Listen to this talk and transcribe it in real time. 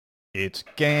It's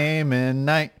gaming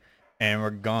night, and we're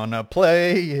gonna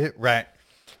play it right.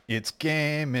 It's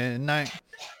gaming night.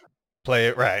 Play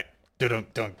it right. Dun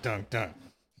dun dun dun.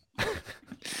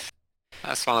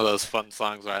 That's one of those fun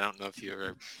songs where I don't know if you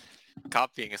were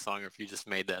copying a song or if you just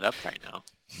made that up right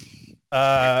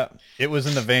now. It was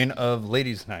in the vein of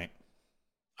Ladies' Night.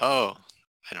 Oh,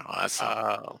 I don't know that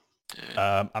song.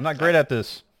 I'm not great at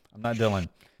this. I'm not Dylan.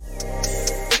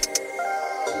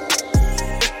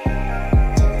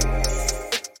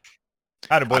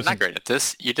 Howdy, I'm boys. not great at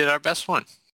this. You did our best one.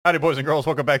 Howdy, boys and girls.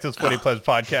 Welcome back to the Sweaty Pledge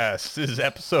Podcast. This is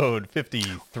episode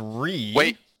 53.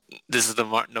 Wait, this is the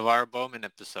Navarro Bowman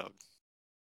episode.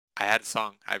 I had a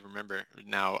song. I remember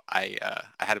now. I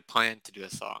had a plan to do a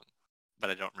song, but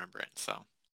I don't remember it. So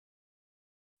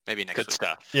maybe next week. Good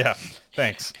stuff. Yeah,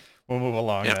 thanks. We'll move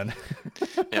along then.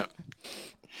 Yep.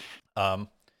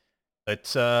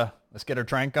 Let's get our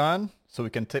drink on so we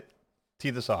can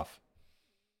tee this off.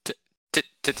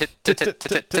 I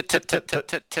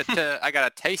got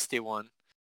a tasty one.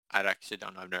 I actually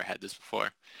don't know. I've never had this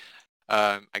before.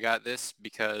 I got this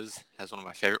because it has one of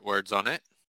my favorite words on it.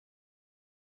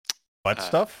 What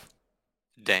stuff?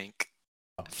 Dank.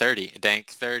 30. Dank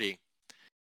 30.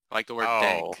 I like the word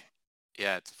dank.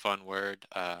 Yeah, it's a fun word.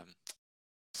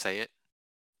 Say it.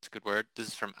 It's a good word. This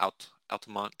is from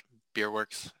Altamont Beer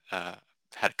Works. I've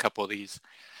had a couple of these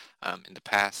in the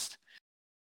past.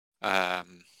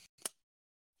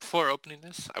 Before opening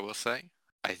this, I will say,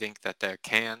 I think that their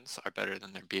cans are better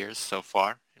than their beers so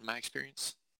far, in my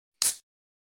experience.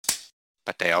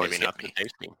 But they always Maybe hit not me.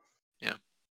 tasty. Yeah.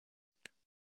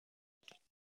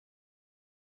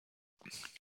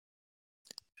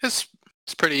 It's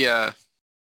pretty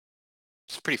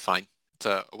fine. It's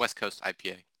a West Coast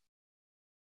IPA.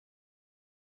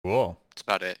 Cool. That's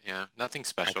about it. Yeah, nothing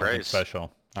special. Great. Nothing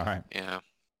special. All right. Yeah.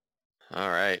 All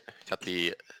right. Got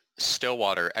the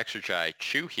Stillwater Extra Dry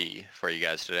Chu-Hee for you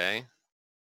guys today.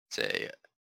 It's a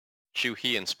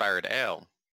Chu-Hee inspired ale.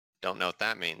 Don't know what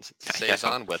that means. It's a Yeah.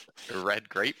 saison with red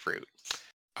grapefruit.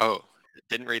 Oh,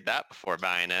 Didn't read that before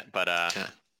buying it, but I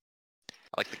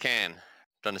like the can.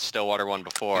 Done a Stillwater one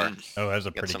before. Oh, that's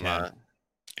a Got pretty some can.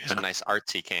 some nice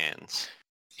artsy cans.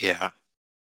 yeah.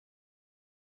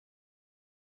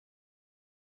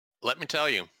 Let me tell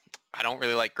you, I don't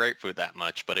really like grapefruit that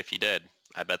much, but if you did,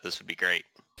 I bet this would be great.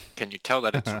 Can you tell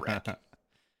that it's red?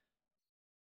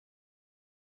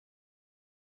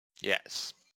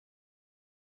 Yes.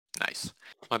 Nice.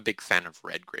 I'm a big fan of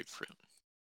red grapefruit.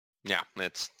 Yeah,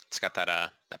 it's got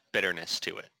that bitterness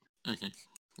to it. Mm-hmm.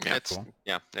 Yeah. It's Cool.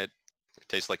 it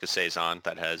tastes like a saison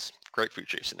that has grapefruit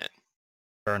juice in it.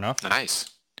 Fair enough. Nice.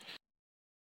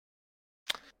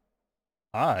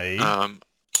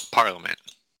 Parliament.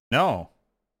 No.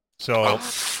 So, Oh,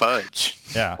 fudge.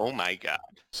 yeah. Oh my god.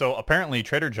 So apparently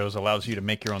Trader Joe's allows you to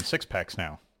make your own 6-packs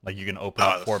now. Like you can open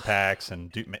up 4-packs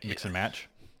and do mix and match.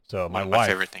 So One of my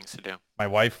favorite things to do. My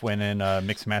wife went and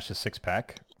mix and matched a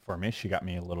 6-pack for me. She got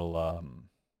me a little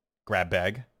grab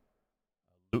bag,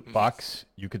 loot box,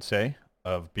 you could say,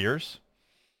 of beers.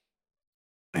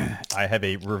 I have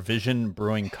a Revision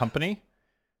Brewing Company,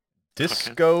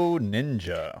 Disco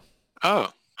Ninja.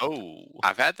 Oh, Oh.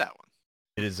 I've had that one.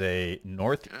 It is a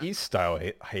Northeast style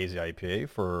hazy IPA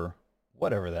for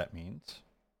whatever that means.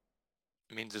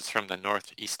 It means it's from the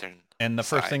northeastern And the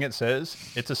first side. thing it says,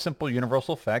 it's a simple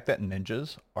universal fact that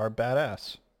ninjas are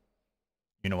badass.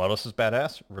 You know what else is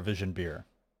badass? Revision beer.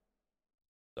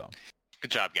 So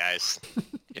Good job, guys.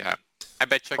 Yeah. I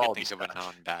bet you I could Quality think of a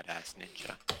stuff. non-badass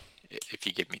ninja if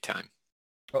you give me time.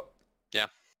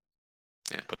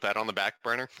 Put that on the back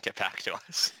burner. Get back to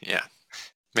us. Yeah.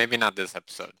 Maybe not this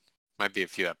episode. Might be a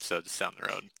few episodes down the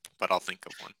road, but I'll think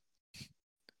of one.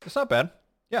 it's not bad.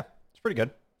 Yeah, it's pretty good.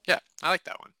 Yeah, I like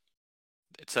that one.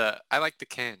 I like the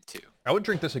can too. I would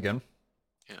drink this again.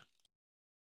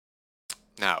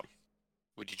 Now,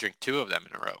 would you drink 2 of them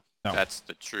in a row? No. That's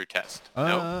the true test.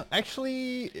 No?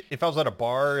 Actually, if I was at a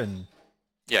bar and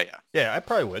Yeah. yeah, I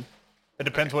probably would. It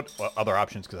depends what other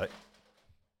options because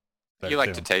You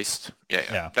like to taste. Yeah.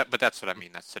 Yeah. But that's what I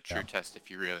mean. That's the true Yeah. test. If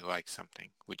you really like something,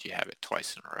 would you have it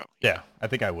twice in a row? Yeah, I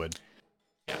think I would.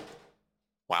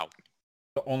 Wow.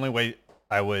 The only way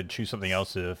I would choose something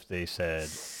else if they said,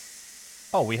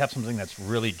 "Oh, we have something that's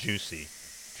really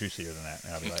juicier than that,"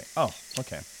 and I'd be like, "Oh,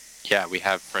 okay, Yeah, we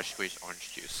have fresh squeezed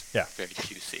orange juice. Yeah. Very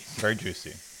juicy. very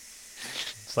juicy."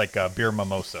 It's like a beer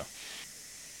mimosa.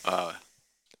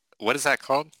 What is that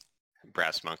called?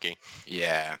 Brass monkey.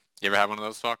 Yeah. You ever have one of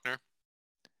those, Faulkner?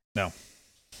 No,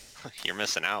 You're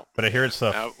missing out. but I hear it's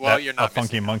a you're not a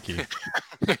funky missing out. monkey.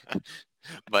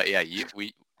 But yeah,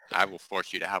 I will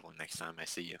force you to have one next time I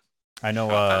see you. I know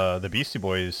about the Beastie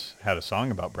Boys had a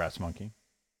song about Brass Monkey.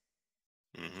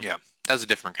 Mhm. Yeah, that was a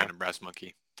different kind of brass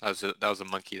monkey. That was a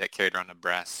monkey that carried around a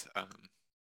brass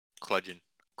clubbing.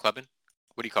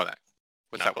 What do you call that?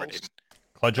 What's that word? Knuckles?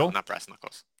 No, Cudgel? not brass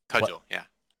knuckles. Cl- Cudgel. Yeah,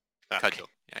 Okay. cudgel.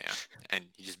 Yeah. And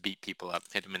you just beat people up,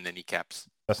 hit them in the kneecaps.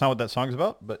 That's not what that song's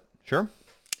about, but sure.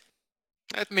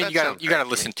 I mean, That you sounds gotta right to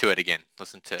listen me. to it again.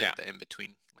 Listen to Yeah. the in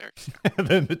between lyrics.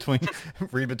 Then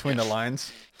read between the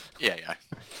lines. Yeah.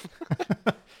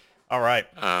 All right.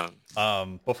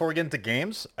 Um, Before we get into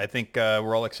games, I think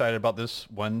we're all excited about this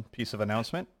one piece of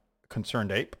announcement.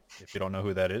 Concerned Ape. If you don't know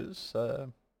who that is,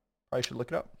 probably should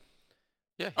look it up.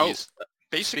 Yeah, Oh, he's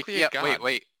basically yeah. a god.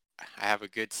 Wait. I have a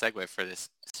good segue for this.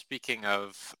 Speaking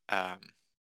of,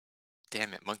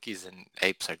 damn it, monkeys and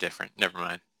apes are different. Never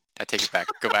mind. I take it back.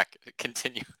 Go back.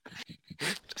 Continue. All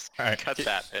right. Cut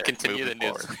that. Continue the moving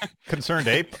news. forward. Concerned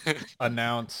Ape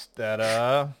announced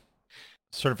that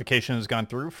certification has gone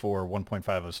through for 1.5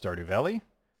 of Stardew Valley.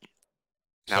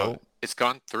 Now, So it's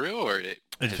gone through, or it's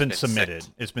has been submitted.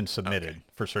 sent? It's been submitted Okay.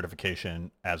 for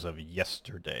certification as of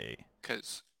yesterday.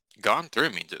 Because gone through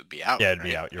means it would be out. Yeah, it'd be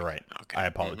right? out. You're right. Okay. I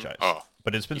apologize. Oh,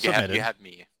 But it's been you submitted. had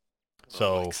me a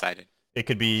So- little excited. It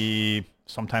could be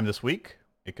sometime this week.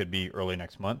 It could be early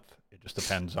next month. It just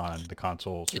depends on the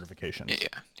console certification. Yeah.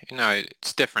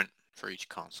 It's different for each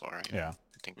console, right? Yeah.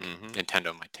 I think Mhm.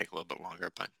 Nintendo might take a little bit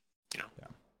longer, but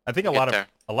I think we'll get there.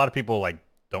 a lot of people like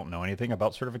don't know anything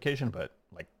about certification, but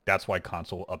like that's why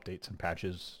console updates and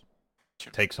patches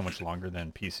Sure. take so much longer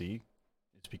than PC.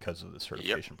 It's because of the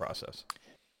certification process.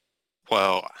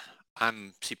 Well,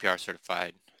 I'm CPR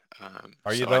certified.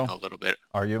 Are you, so though? I know a little bit.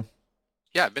 Are you?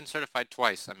 Yeah, I've been certified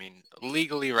twice. I mean,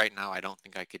 legally right now, I don't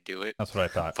think I could do it. That's what I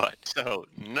thought. But So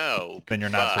no. Then you're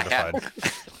not goodbye.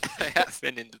 certified. I have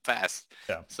been in the past.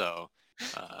 Yeah. So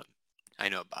I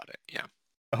know about it. Yeah.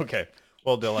 Okay.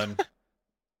 Well, Dylan,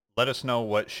 let us know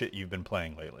what shit you've been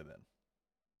playing lately then.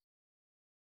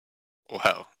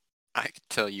 Well, I could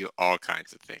tell you all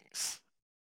kinds of things.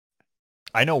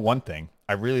 I know one thing.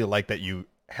 I really like that you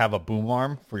have a boom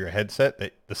arm for your headset,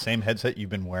 that the same headset you've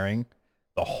been wearing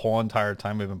the whole entire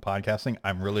time we've been podcasting.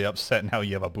 I'm really upset now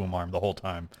you have a boom arm the whole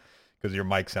time because your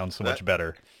mic sounds so much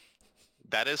better.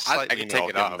 That is I slightly can take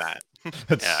it I'll give him off. that.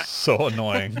 That's Yeah. so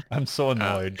annoying. I'm so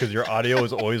annoyed because your audio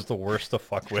is always the worst to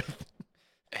fuck with.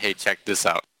 Hey, check this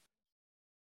out.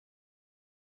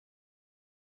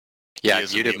 Yeah, I He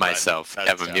has a muted mute button. myself. I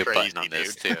That's have a mute button crazy, on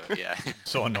this dude. too. Yeah.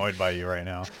 So annoyed by you right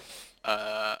now.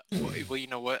 Well, you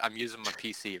know what? I'm using my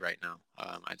PC right now.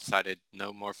 I decided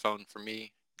no more phone for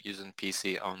me. Using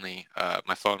PC only.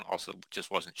 My phone also just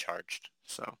wasn't charged.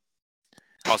 So,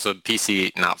 also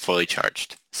PC not fully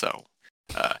charged. So,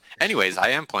 anyways, I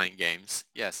am playing games.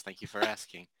 Yes, thank you for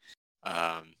asking.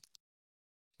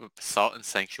 Salt and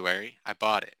Sanctuary. I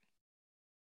bought it.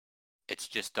 It's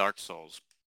just Dark Souls,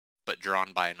 but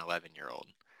drawn by an 11-year-old.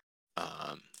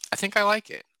 I think I like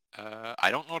it.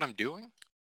 I don't know what I'm doing.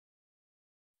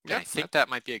 Yeah, I think that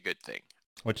might be a good thing.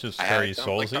 Which is I very sounds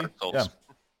like soulsy. Dark Souls.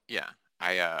 Yeah.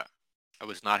 Yeah, I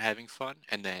was not having fun,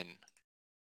 and then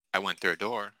I went through a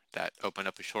door that opened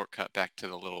up a shortcut back to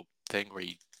the little thing where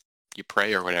you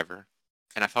pray or whatever,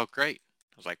 and I felt great.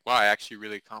 I was like, wow, I actually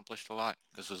really accomplished a lot.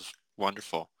 This was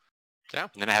wonderful. Yeah.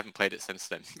 And then I haven't played it since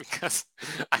then because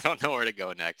I don't know where to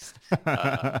go next.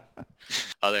 Other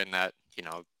than that,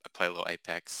 I play a little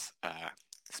Apex.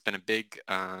 It's been a big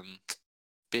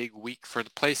week for the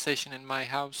PlayStation in my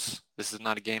house. This is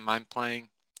not a game I'm playing.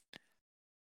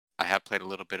 I have played a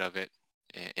little bit of it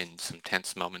in some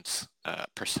tense moments.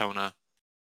 Persona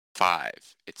 5.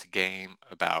 It's a game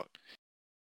about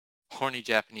horny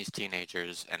Japanese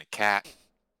teenagers and a cat,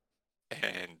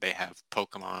 and they have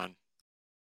Pokemon.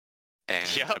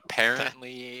 And Yep.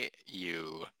 apparently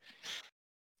you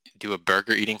do a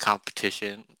burger eating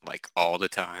competition like all the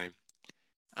time.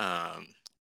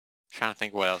 Trying to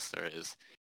think what else there is.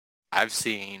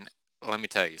 Let me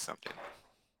tell you something.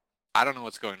 I don't know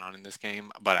what's going on in this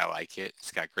game, but I like it.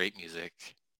 It's got great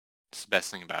music. It's the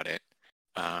best thing about it.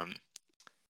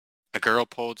 A girl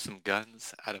pulled some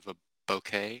guns out of a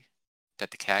bouquet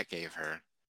that the cat gave her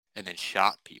and then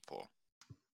shot people.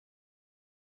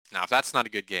 Now, if that's not a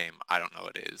good game, I don't know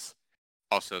what is.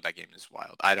 Also, that game is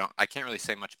wild. I can't really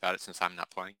say much about it since I'm not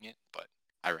playing it, but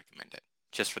I recommend it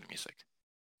just for the music.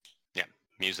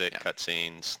 Music, Yeah.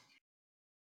 cutscenes.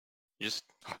 You just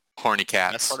Horny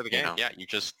cats. that's part of the game. you know. Yeah,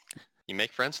 you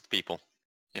make friends with people.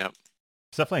 Yep.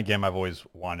 It's definitely a game I've always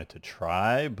wanted to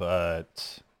try,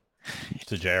 but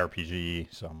it's a JRPG,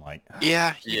 so I'm like,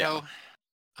 Yeah, Yeah.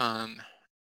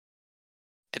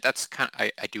 that's kind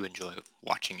of, I do enjoy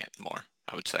watching it more,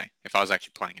 I would say. If I was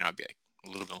actually playing it, I'd be like, a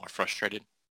little bit more frustrated.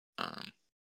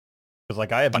 Because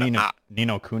like I have But I'm not. Ni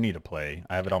no Kuni to play.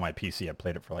 I have it on my PC. I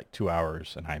played it for like 2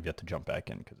 hours, and I have yet to jump back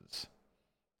in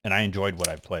and I enjoyed what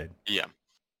I've played. Yeah.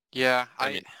 Yeah,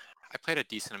 I mean, I played a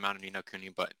decent amount of Ni no Kuni,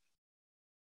 but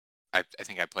I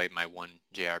think I played my one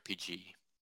JRPG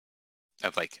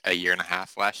of like a year and a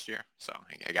half last year, so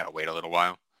I gotta wait a little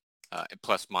while. And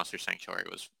plus, Monster Sanctuary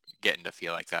was getting to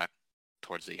feel like that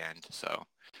towards the end, so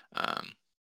I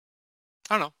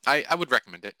don't know. I would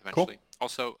recommend it eventually. Cool.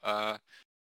 Also,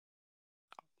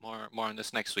 more on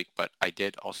this next week, but I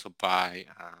did also buy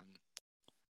a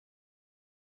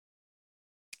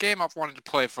game I've wanted to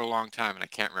play for a long time, and I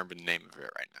can't remember the name of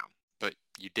it right now. But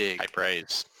you dig? high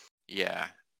praise. Yeah.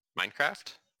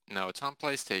 Minecraft? No, it's on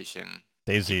PlayStation.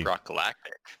 Daisy. Rock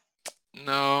Galactic.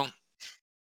 No.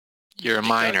 You're a Deep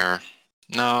miner.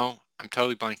 No, I'm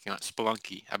totally blanking on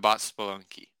Spelunky. I bought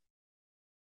Spelunky.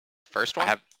 First one?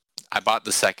 I bought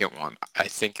the second one. I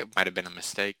think it might have been a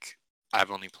mistake.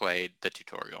 I've only played the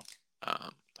tutorial.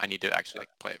 I need to actually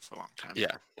play it for a long time.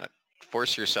 Yeah.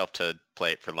 Force yourself to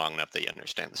play it for long enough that you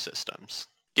understand the systems.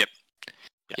 Yep.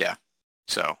 Yeah.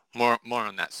 So more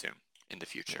on that soon in the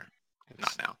future.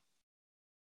 Not now.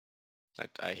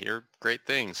 I hear great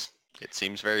things. It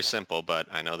seems very simple, but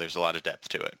I know there's a lot of depth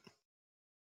to it.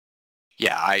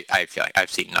 Yeah, I feel like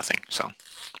I've seen nothing, so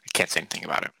I can't say anything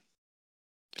about it.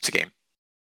 It's a game.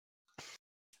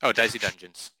 Oh, Dicey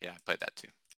Dungeons. Yeah, I played that too.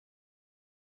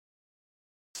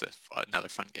 It's another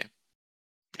fun game.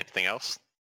 Anything else?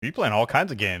 You playing all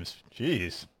kinds of games.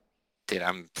 Jeez. Dude,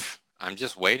 I'm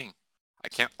just waiting. I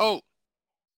can't. Oh,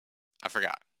 I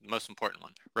forgot. The most important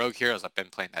one. Rogue Heroes. I've been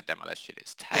playing that demo. That shit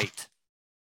is tight.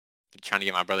 Been trying to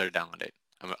get my brother to download it.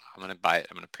 I'm gonna buy it.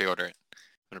 I'm gonna pre-order it.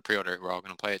 I'm gonna pre-order it. We're all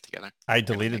gonna play it together. I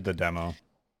deleted the demo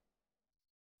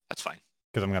That's fine.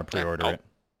 because I'm gonna pre-order it.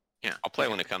 Yeah, I'll play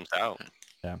when it comes out.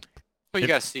 Yeah. Well, you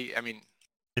gotta see. I mean,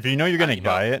 If you know you're gonna you know,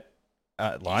 buy it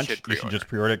at launch, should you should just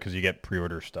pre-order it because you get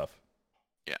pre-order stuff.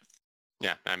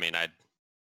 Yeah, I mean,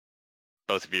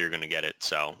 both of you are going to get it,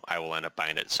 so I will end up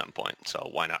buying it at some point. So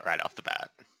why not right off the bat?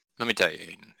 let me tell you,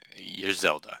 Aiden, you're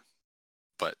Zelda,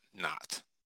 but not.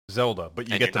 Zelda, but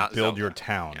you And get you're to not build your Zelda.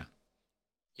 town.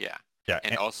 Yeah. Yeah.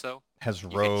 And also, has you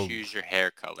rogue can choose your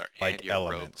hair color like and your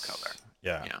elements. robe color.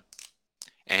 Yeah. Yeah.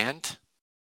 And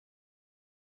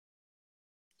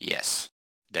yes,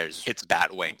 there's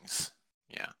bat wings.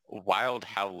 Yeah. Wild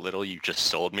how little you just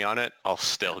sold me on it. I'll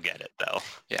still get it, though.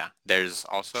 Yeah. There's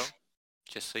also,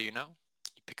 just so you know,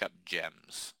 you pick up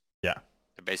gems. Yeah.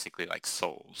 They're basically like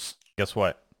souls. Guess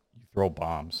what? You throw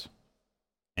bombs,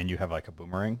 and you have like a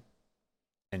boomerang,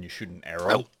 and you shoot an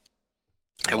arrow.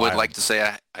 I would like to say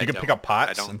you can pick up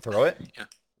pots and throw it. Yeah.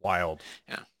 Wild.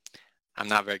 Yeah. I'm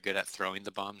not very good at throwing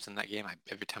the bombs in that game.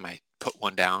 Every time I put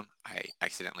one down, I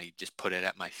accidentally just put it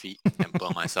at my feet and blow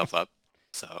myself up.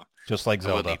 So just like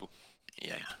Zelda.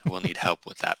 I will need help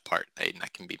with that part. Aiden,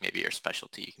 that can be maybe your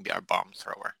specialty. You can be our bomb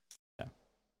thrower.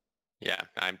 Yeah,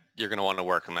 you're going to want to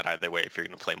work on that either way if you're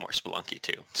going to play more Spelunky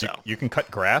too. So you can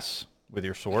cut grass with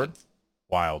your sword.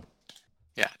 Wild.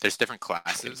 Yeah, there's different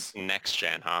classes. Next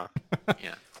gen, huh?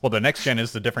 Yeah. Well, the next gen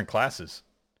is the different classes.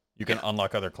 You can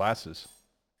unlock other classes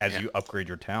as you upgrade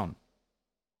your town.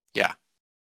 Yeah.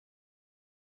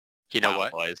 You know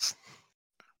what? Boys.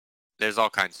 There's all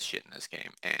kinds of shit in this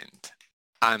game, and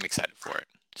I'm excited for it.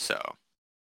 So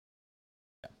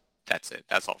that's it.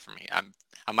 That's all for me.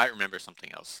 I might remember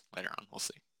something else later on. We'll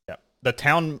see. Yeah. The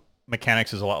town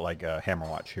mechanics is a lot like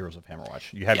Hammerwatch, Heroes of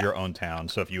Hammerwatch. You have your own town,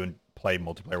 so if you play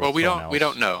multiplayer with someone else... we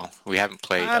don't know. We haven't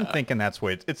played... I'm thinking that's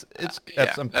what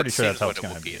I'm pretty sure that's how it's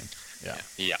going to be.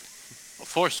 Yeah. Well,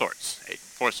 4 swords.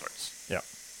 4 swords. Yeah.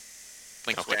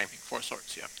 Link's Awakening, 4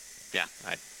 swords, yeah.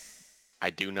 Yeah, I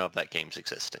do know of that game's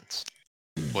existence.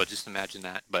 Well, just imagine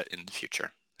that, but in the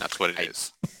future. That's what it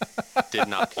is. Did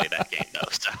not play that game, though,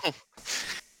 so...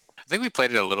 I think we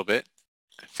played it a little bit.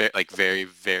 Like very,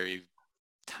 very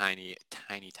tiny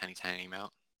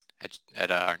amount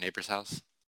at our neighbor's house.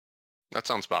 That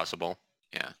sounds possible.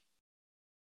 Yeah.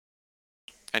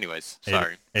 Anyways,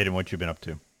 sorry. Aiden, what you been up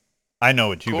to? I know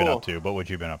what you've been up to, but what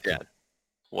you been up to? Yeah.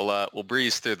 We'll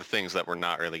breeze through the things that we're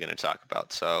not really going to talk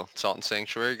about. So, Salt and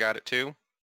Sanctuary, got it too.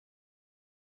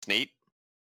 It's neat.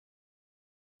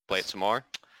 Play it some more.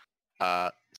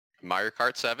 Mario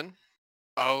Kart 7.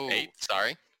 Oh. 8,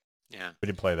 sorry. Yeah. We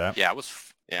did play that. Yeah,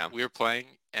 we were playing,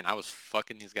 and I was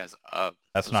fucking these guys up.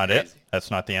 That's not crazy. It? That's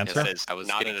not the answer? Yes, I was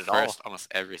not getting it at first all. almost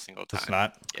every single time. It's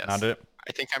not? Yes. Not it?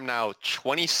 I think I'm now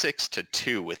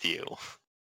 26-2 with you.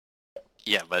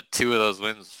 Yeah, but 2 of those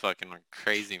wins fucking were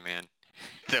crazy, man.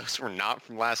 Those were not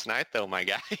from last night, though, my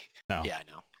guy. No. Yeah, I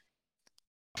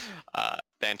know.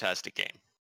 Fantastic game.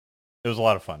 It was a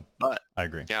lot of fun. But I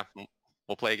agree. yeah,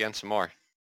 we'll play again some more.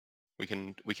 We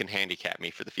can handicap me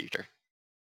for the future.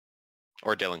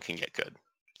 Or Dylan can get good.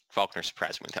 Faulkner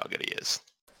surprised me with how good he is.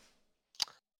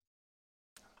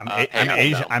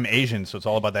 I'm Asian, so it's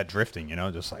all about that drifting,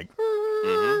 just like.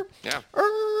 Yeah.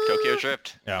 Tokyo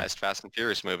Drift. Yeah. Best Fast and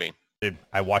Furious movie. Dude,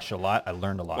 I watched a lot. I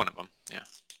learned a lot. One of them.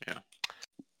 Yeah.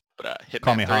 But Hitman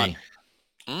Call me 3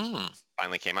 Han.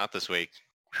 finally came out this week.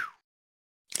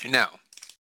 Now,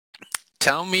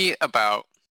 tell me about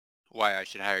why I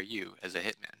should hire you as a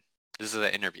hitman. This is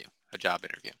an interview, a job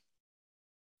interview.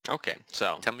 Okay,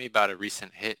 so Tell me about a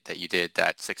recent hit that you did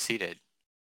that succeeded.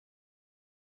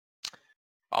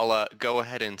 I'll go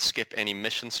ahead and skip any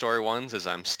mission story ones as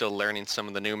I'm still learning some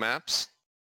of the new maps.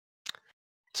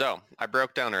 So I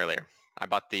broke down earlier. I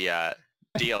bought the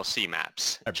DLC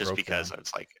maps just because I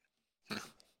was like,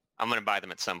 I'm going to buy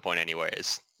them at some point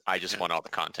anyways. I just want all the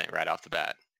content right off the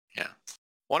bat. Yeah.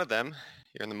 One of them,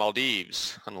 you're in the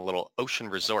Maldives on a little ocean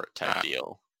resort type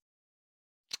deal.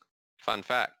 Fun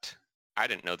fact, I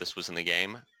didn't know this was in the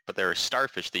game, but there are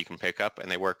starfish that you can pick up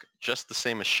and they work just the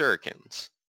same as shurikens.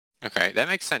 Okay, that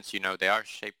makes sense. They are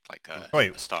shaped like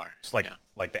a star. It's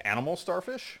like the animal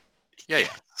starfish? Yeah.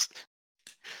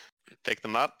 Pick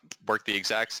them up, work the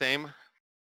exact same,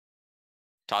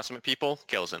 toss them at people,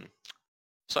 kills them.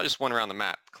 So I just went around the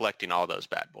map collecting all those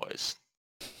bad boys.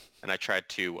 And I tried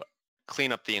to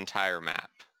clean up the entire map.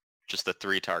 Just the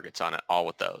 3 targets on it, all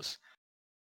with those.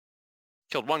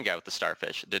 Killed one guy with the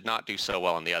starfish. Did not do so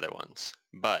well on the other ones.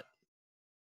 But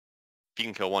if you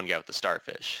can kill one guy with the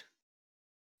starfish,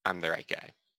 I'm the right guy.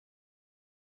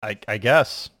 I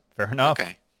guess. Fair enough.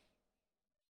 Okay.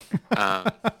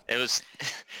 It was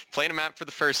playing a map for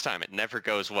the first time. It never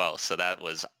goes well, so that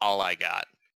was all I got.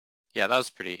 Yeah, that was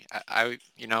pretty. I've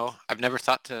never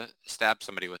thought to stab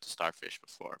somebody with a starfish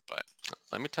before, but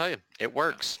let me tell you, it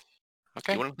works.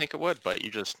 Okay. You wouldn't think it would, but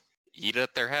you just eat it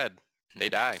at their head. They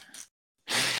die.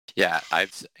 Yeah, I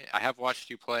have watched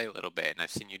you play a little bit, and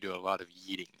I've seen you do a lot of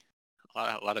yeeting,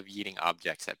 a lot of yeeting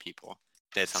objects at people.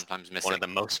 It's sometimes missing. One of the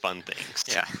most fun things.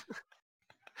 Yeah.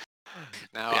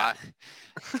 Now,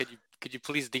 could you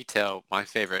please detail my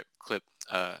favorite clip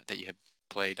that you had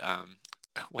played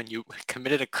when you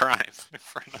committed a crime in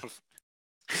front of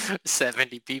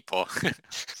 70 people, 5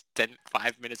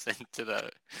 minutes into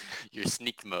your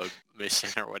sneak mode mission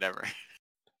or whatever.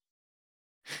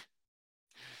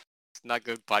 It's not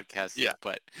good podcasting,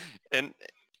 but in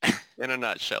a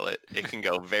nutshell, it can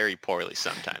go very poorly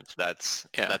sometimes. That's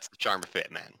the charm of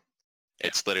Hitman.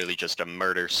 It's literally just a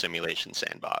murder simulation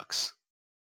sandbox.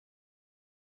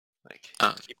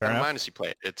 Keep that in mind as you play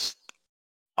it. It's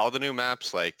all the new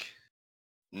maps,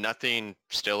 nothing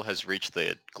still has reached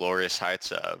the glorious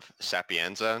heights of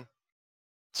Sapienza.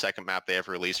 Second map they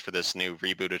ever released for this new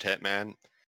rebooted Hitman.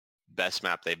 Best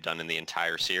map they've done in the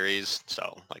entire series.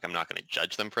 So, I'm not going to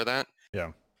judge them for that.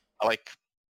 Yeah. I like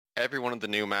every one of the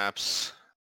new maps.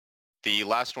 The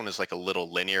last one is a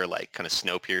little linear, kind of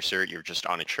Snowpiercer. You're just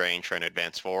on a train trying to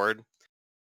advance forward.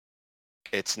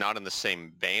 It's not in the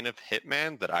same vein of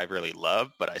Hitman that I really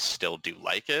love, but I still do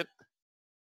like it.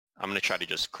 I'm going to try to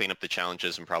just clean up the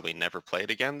challenges and probably never play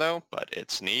it again, though, but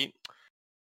it's neat.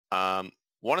 One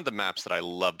of the maps that I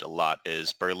loved a lot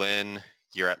is Berlin.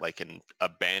 You're at an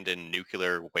abandoned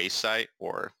nuclear waste site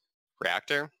or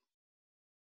reactor.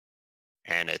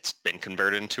 And it's been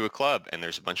converted into a club, and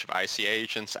there's a bunch of ICA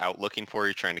agents out looking for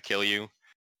you, trying to kill you.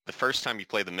 The first time you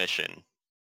play the mission,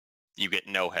 you get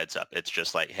no heads up. It's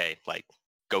just hey,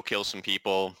 go kill some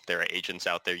people. There are agents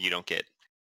out there. You don't get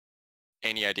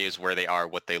any ideas where they are,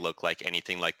 what they look like,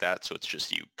 anything like that. So it's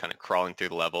just you kind of crawling through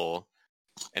the level,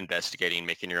 investigating,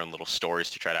 making your own little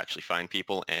stories to try to actually find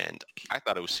people. And I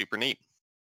thought it was super neat.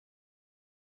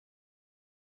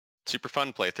 Super fun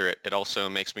to play through it. It also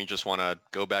makes me just want to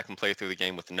go back and play through the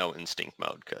game with no instinct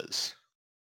mode because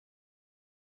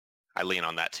I lean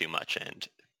on that too much, and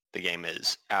the game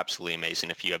is absolutely amazing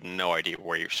if you have no idea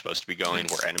where you're supposed to be going,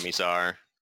 where enemies are.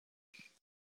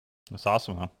 That's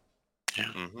awesome, huh? Yeah.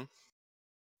 Mm-hmm.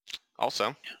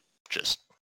 Also, just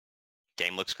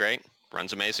game looks great,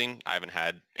 runs amazing. I haven't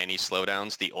had any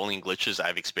slowdowns. The only glitches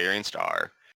I've experienced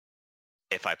are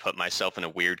if I put myself in a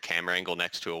weird camera angle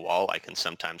next to a wall, I can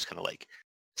sometimes kind of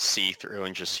see through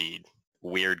and just see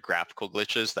weird graphical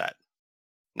glitches. That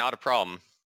not a problem.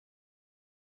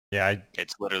 Yeah,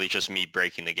 it's literally just me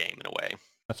breaking the game in a way.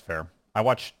 That's fair. I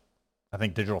watched, I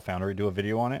think Digital Foundry do a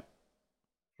video on it,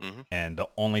 and the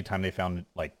only time they found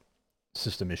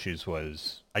system issues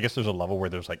was, I guess there's a level where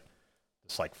there's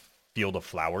this field of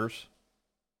flowers.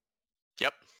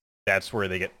 Yep. That's where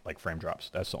they get frame drops.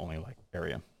 That's the only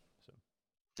area.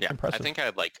 Yeah, impressive. I think I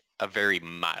had a very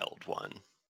mild one.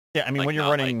 Yeah, I mean, Like, when you're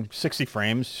not running 60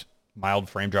 frames, mild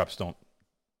frame drops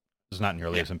is not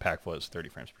nearly Yeah. as impactful as 30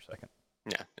 frames per second.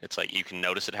 Yeah, it's like you can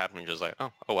notice it happening, just like,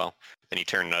 oh well. Then you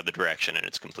turn another direction and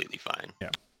it's completely fine.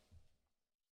 Yeah.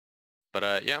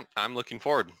 But yeah, I'm looking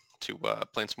forward to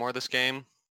playing some more of this game,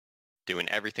 doing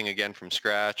everything again from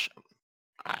scratch.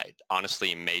 I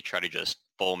honestly may try to just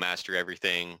full master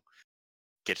everything,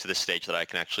 get to the stage that I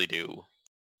can actually do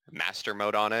master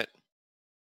mode on it.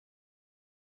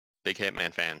 Big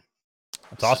Hitman fan.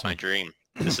 That's This awesome. is my dream.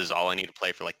 This is all I need to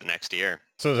play for like the next year.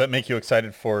 So does that make you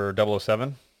excited for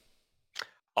 007?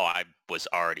 Oh, I was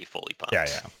already fully pumped. Yeah,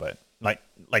 but like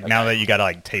now that you got to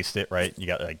like taste it, right? You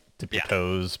got to like dip your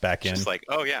toes back in. Just like,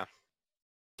 oh yeah,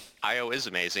 IO is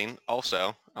amazing.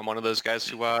 Also, I'm one of those guys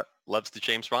who loves the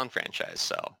James Bond franchise,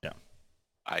 so yeah,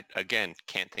 I again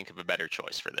can't think of a better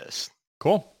choice for this.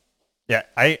 Cool. Yeah,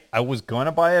 I was going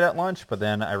to buy it at launch, but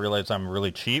then I realized I'm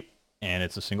really cheap and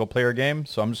it's a single player game,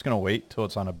 so I'm just going to wait till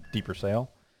it's on a deeper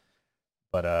sale.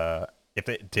 But if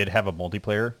it did have a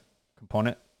multiplayer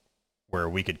component where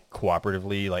we could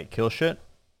cooperatively like kill shit,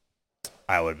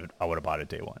 I would have bought it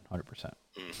day one, 100%.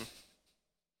 Mm-hmm.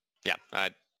 Yeah,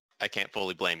 I can't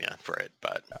fully blame you for it,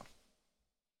 but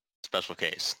special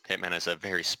case. Hitman has a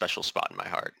very special spot in my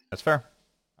heart. That's fair.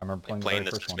 I remember playing playing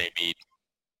the this very first just one. made me.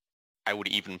 I would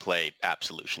even play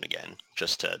Absolution again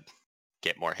just to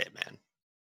get more Hitman.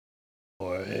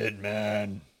 More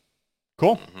Hitman.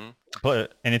 Cool. Mm-hmm.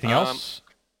 But anything else?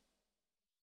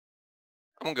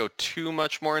 I won't go too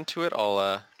much more into it.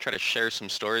 I'll try to share some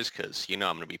stories because I'm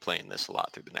going to be playing this a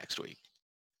lot through the next week.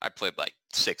 I played like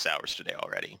 6 hours today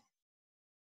already.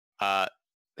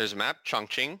 There's a map,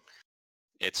 Chongqing.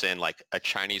 It's in like a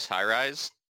Chinese high-rise.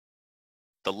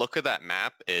 The look of that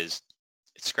map it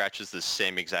scratches the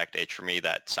same exact itch for me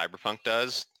that Cyberpunk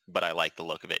does, but I like the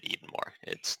look of it even more.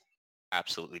 It's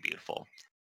absolutely beautiful.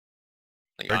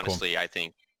 Like, Very honestly, cool. I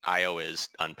think IO is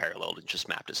unparalleled in just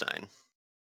map design.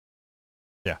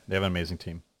 Yeah, they have an amazing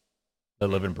team. They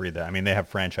live and breathe that. I mean, they have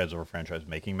franchise over franchise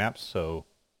making maps, so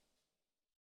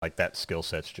like that skill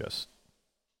set's just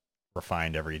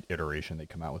refined every iteration they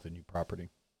come out with a new property.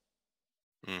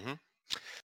 Mm-hmm.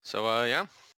 So, yeah,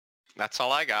 that's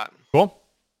all I got. Cool.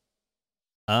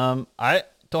 I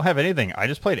don't have anything. I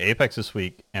just played Apex this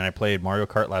week, and I played Mario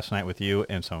Kart last night with you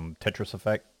and some Tetris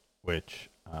Effect, which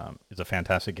is a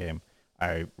fantastic game.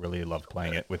 I really loved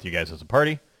playing it with you guys as a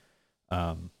party.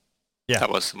 Yeah,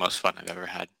 that was the most fun I've ever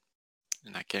had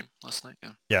in that game last night.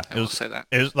 Yeah, I will say that.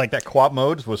 It was like that co-op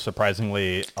mode was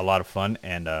surprisingly a lot of fun,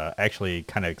 and actually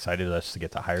kind of excited us to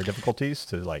get to higher difficulties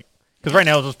to like, because right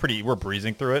now it's just we're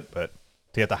breezing through it, but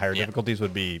to get the higher difficulties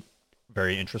would be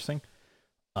very interesting.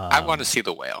 I want to see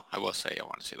the whale. I will say I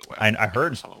want to see the whale. I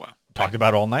heard. Talked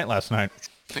about it all night last night.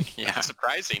 Yeah,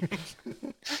 surprising.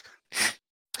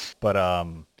 But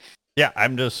yeah,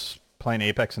 I'm just playing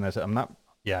Apex, and I'm not.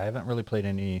 Yeah, I haven't really played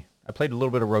any. I played a little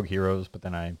bit of Rogue Heroes, but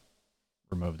then I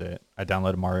removed it. I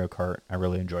downloaded Mario Kart. I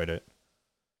really enjoyed it.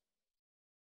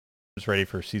 Just ready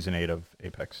for Season 8 of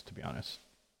Apex, to be honest.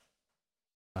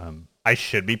 I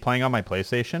should be playing on my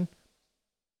PlayStation.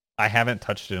 I haven't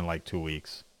touched it in like 2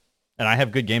 weeks. And I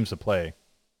have good games to play.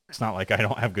 It's not like I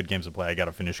don't have good games to play. I got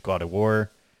to finish God of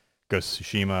War, Ghost of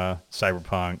Tsushima,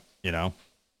 Cyberpunk,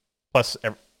 Plus,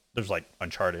 there's like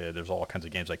Uncharted. There's all kinds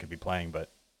of games I could be playing, but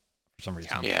for some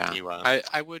reason... Yeah,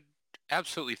 I would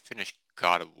absolutely finish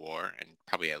God of War and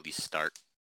probably at least start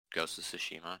Ghost of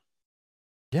Tsushima.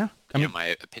 Yeah. I mean,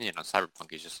 my opinion on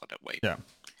Cyberpunk is just let it wait. Yeah.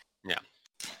 Yeah.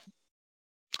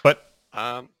 But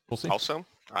we'll see. Also,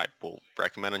 I will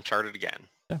recommend Uncharted again.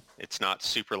 Yeah. It's not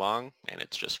super long, and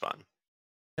it's just fun.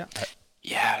 Yeah.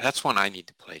 Yeah, that's one I need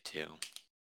to play too.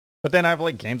 But then I have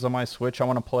like games on my Switch I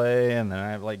want to play, and then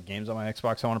I have like games on my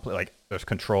Xbox I want to play. Like there's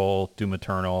Control, Doom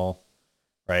Eternal,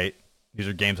 right? These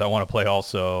are games I want to play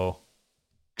also.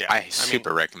 Yeah, I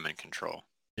super recommend Control.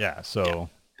 Yeah, so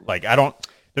like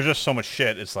there's just so much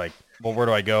shit. It's like, well, where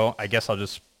do I go? I guess I've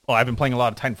been playing a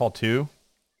lot of Titanfall 2.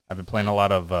 I've been playing a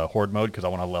lot of Horde mode because I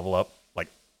want to level up like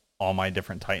all my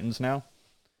different Titans now.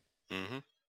 Mm-hmm.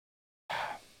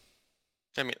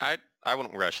 I mean, I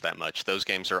wouldn't rush that much. Those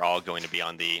games are all going to be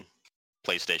on the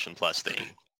PlayStation Plus thing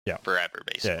forever,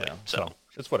 basically. Yeah. So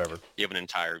it's whatever. You have an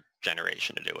entire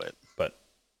generation to do it. But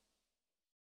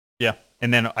yeah,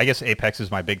 and then I guess Apex is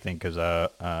my big thing because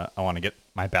I want to get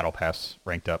my Battle Pass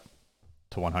ranked up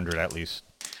to 100 at least.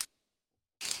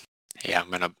 Yeah, I'm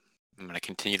gonna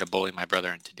continue to bully my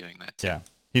brother into doing that too. Yeah,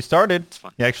 he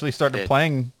actually started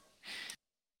playing.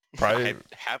 Probably I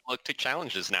have looked at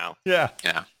challenges now. Yeah.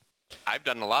 Yeah. I've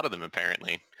done a lot of them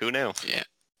apparently. Who knew? Yeah.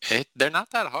 They're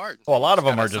not that hard. Well, a lot of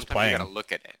them are just Sometimes playing. You gotta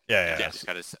look at it. Yeah. You just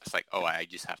gotta. It's like, oh, I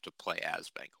just have to play as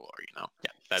Bangalore,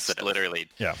 Yeah, that's literally.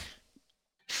 Yeah.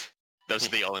 Those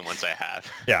are the only ones I have.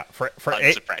 Yeah,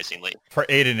 unsurprisingly. For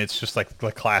Aiden, it's just like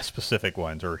the class-specific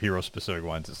ones or hero-specific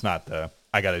ones. It's not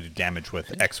I got to do damage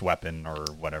with X weapon or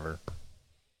whatever.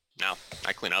 No,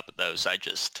 I clean up with those. I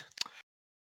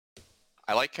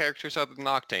like characters other than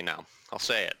Octane now. I'll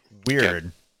say it.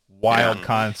 Weird, wild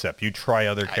concept. You try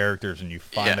other characters and you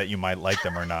find that you might like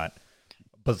them or not.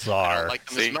 Bizarre. I don't like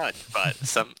them as much, but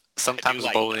sometimes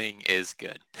like bullying is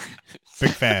good.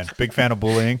 Big fan of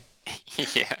bullying.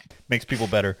 Yeah. Makes people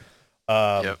better.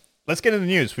 Let's get into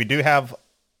the news. We do have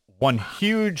one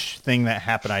huge thing that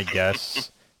happened, I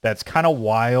guess, that's kind of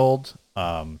wild.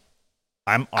 I'm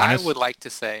honest. I would like to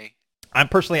say I'm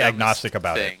personally agnostic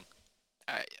about it.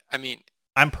 I mean,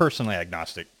 I'm personally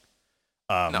agnostic.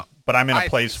 No, but I'm in a I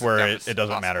place think where it's the it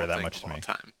doesn't dumbest matter that thing much of to me. all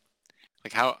time.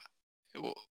 Like how,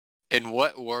 in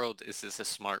what world is this a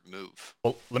smart move?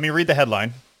 Well, let me read the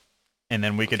headline, and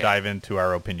then we could dive into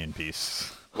our opinion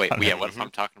piece. Wait, what if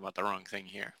I'm talking about the wrong thing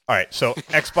here? All right, so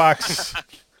Xbox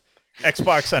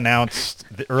announced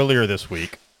earlier this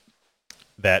week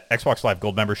that Xbox Live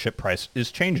Gold membership price is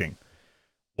changing.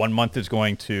 1 month is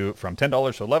going from $10 to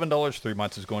 $11, 3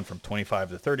 months is going from $25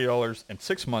 to $30, and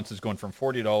 6 months is going from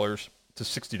 $40 to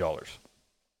 $60.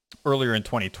 Earlier in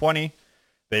 2020,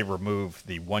 they removed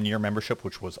the 1 year membership,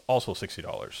 which was also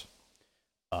 $60.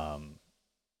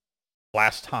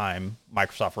 Last time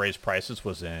Microsoft raised prices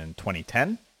was in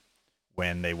 2010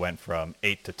 when they went from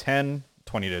 8 to 10,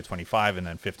 20 to 25, and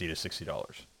then $50 to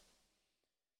 $60.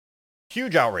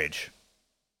 Huge outrage.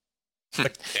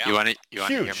 You want to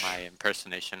hear Huge. my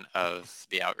impersonation of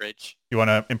the outrage? You want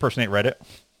to impersonate Reddit?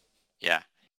 Yeah.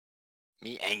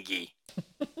 Me angry.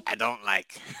 I don't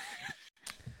like.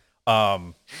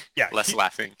 Yeah. Less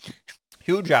laughing.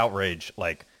 Huge outrage.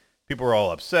 Like, people were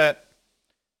all upset.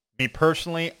 Me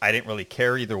personally, I didn't really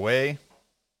care either way.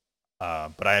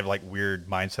 But I have like weird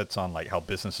mindsets on like how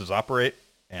businesses operate,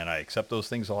 and I accept those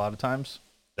things a lot of times.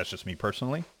 That's just me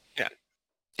personally.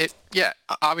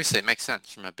 Obviously it makes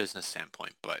sense from a business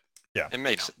standpoint, but yeah,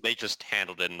 they just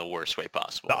handled it in the worst way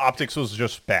possible. The optics was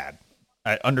just bad,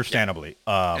 understandably.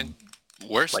 And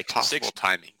worst like possible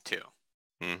timing too.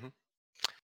 Mm-hmm.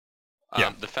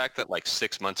 Yeah. The fact that like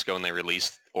 6 months ago when they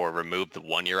released or removed the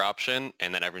 1 year option,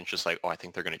 and then everyone's just like, oh, I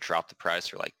think they're going to drop the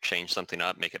price or like change something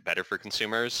up, make it better for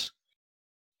consumers.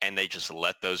 And they just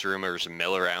let those rumors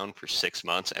mill around for 6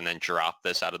 months and then drop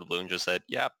this out of the blue and just said,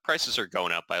 yeah, prices are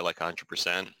going up by like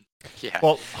 100%. Yeah.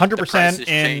 Well, 100%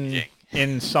 changing.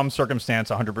 in some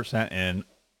circumstance, 100%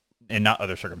 in not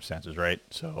other circumstances, right?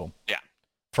 So yeah,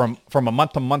 from a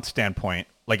month-to-month standpoint,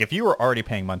 like if you were already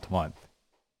paying month-to-month,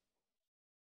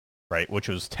 right, which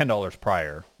was $10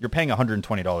 prior, you're paying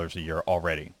 $120 a year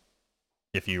already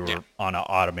if you were on an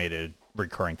automated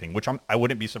recurring thing, which I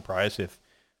wouldn't be surprised if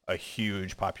a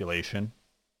huge population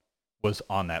was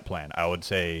on that plan. I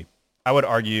would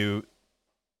argue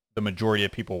the majority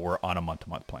of people were on a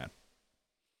month-to-month plan.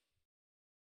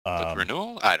 With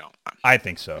renewal? I don't. I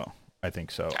think so. I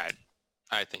think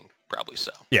probably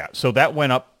so. Yeah, so that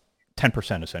went up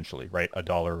 10% essentially, right?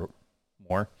 $1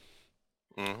 more.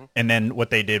 Mm-hmm. And then what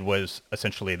they did was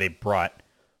essentially they brought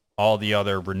all the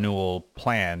other renewal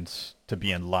plans to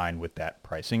be in line with that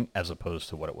pricing as opposed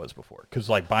to what it was before. Because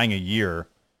like buying a year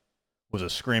was a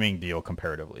screaming deal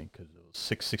comparatively because it was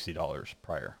 $60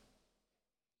 prior.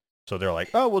 So they're like,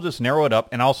 oh, we'll just narrow it up.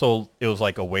 And also it was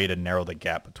like a way to narrow the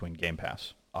gap between Game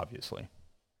Pass, obviously.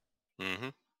 Mm-hmm.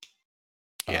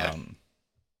 Yeah.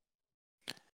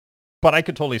 But I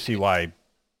could totally see why.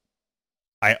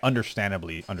 I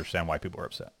understandably understand why people are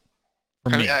upset. For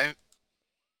me.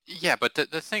 Yeah, but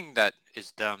the thing that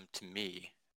is dumb to me,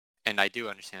 and I do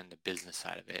understand the business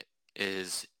side of it,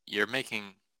 is you're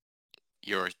making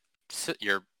your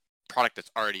product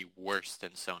that's already worse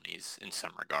than Sony's in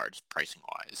some regards, pricing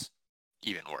wise,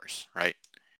 even worse, right?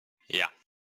 Yeah.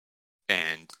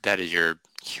 And that is your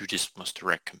hugest, most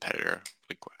direct competitor.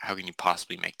 Like, how can you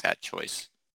possibly make that choice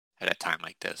at a time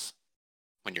like this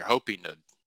when you're hoping to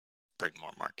bring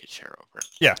more market share over?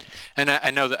 Yeah. And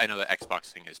I know that Xbox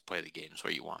thing is play the games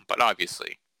where you want, but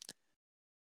obviously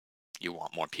you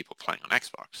want more people playing on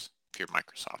Xbox if you're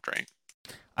Microsoft, right?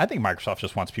 I think Microsoft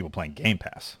just wants people playing Game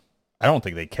Pass. I don't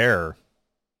think they care.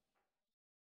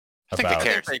 I think they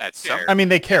care at some. I mean,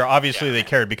 they care. Obviously, they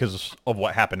cared because of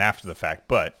what happened after the fact.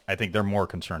 But I think they're more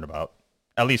concerned about,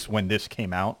 at least when this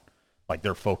came out, like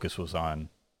their focus was on,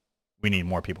 we need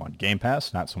more people on Game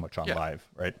Pass, not so much on Live,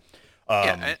 right?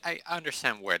 I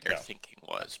understand where their thinking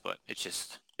was, but it's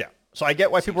just So I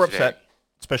get why people are upset,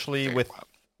 especially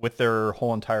with their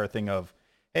whole entire thing of,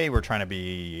 hey, we're trying to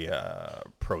be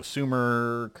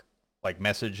prosumer, like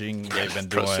messaging they've been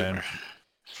doing, Prosumer.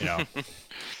 you know.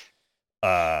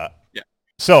 Yeah.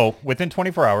 So within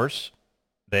 24 hours,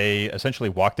 they essentially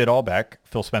walked it all back.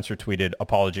 Phil Spencer tweeted,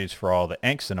 apologies for all the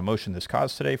angst and emotion this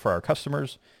caused today for our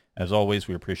customers. As always,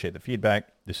 we appreciate the feedback.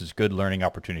 This is good learning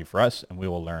opportunity for us, and we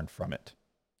will learn from it.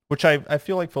 Which I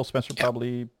feel like Phil Spencer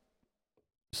probably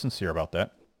sincere about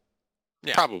that.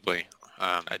 Yeah. Probably.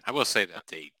 I will say that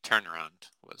the turnaround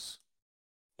was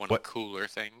one of the cooler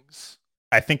things.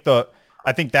 I think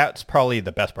that's probably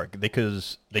the best part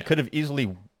because they could have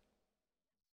easily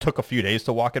took a few days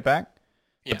to walk it back.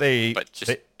 Yeah, but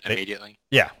just immediately.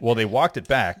 Well, they walked it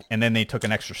back, and then they took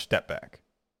an extra step back.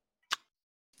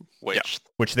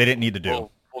 Which they didn't need to do.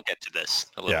 We'll get to this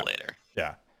a little later.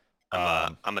 Yeah.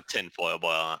 I'm a tinfoil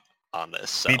boy on this.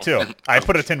 So. Me too. I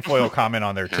put a tinfoil comment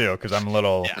on there too because I'm a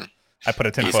little... Yeah. I put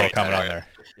a tinfoil comment on there.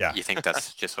 Yeah. You think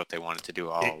that's just what they wanted to do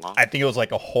all along? I think it was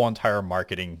like a whole entire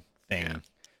marketing thing. Yeah.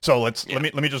 So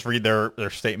let me just read their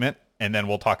statement, and then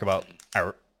we'll talk about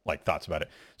our thoughts about it.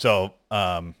 So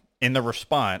in the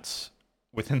response,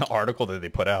 within the article that they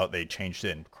put out, they changed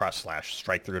it and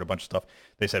 /strike through it a bunch of stuff.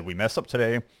 They said, we messed up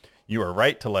today. You are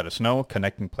right to let us know.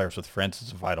 Connecting players with friends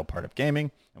is a vital part of gaming,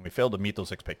 and we failed to meet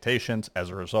those expectations. As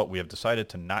a result, we have decided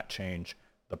to not change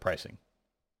the pricing.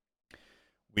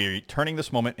 We're turning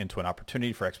this moment into an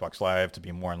opportunity for Xbox Live to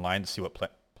be more in line to see what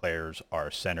players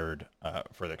are centered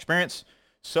for the experience.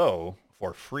 So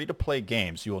for free-to-play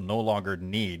games, you will no longer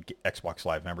need Xbox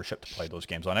Live membership to play those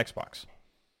games on Xbox.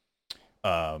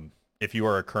 If you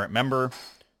are a current member,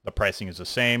 the pricing is the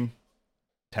same.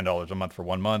 $10 a month for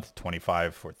 1 month,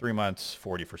 $25 for 3 months,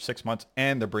 $40 for 6 months,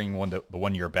 and they're bringing the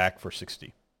 1 year back for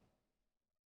 $60.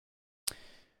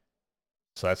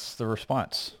 So that's the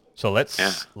response. So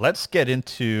let's get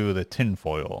into the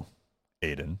tinfoil,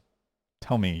 Aiden.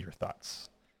 Tell me your thoughts.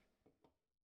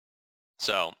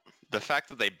 So the fact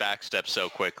that they backstep so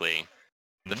quickly,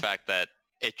 the fact that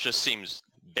it just seems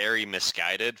very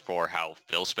misguided for how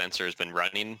Phil Spencer has been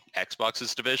running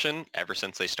Xbox's division ever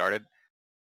since they started.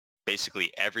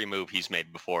 Basically, every move he's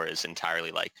made before is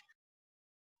entirely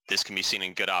this can be seen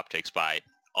in good optics by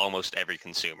almost every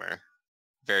consumer.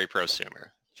 Very prosumer,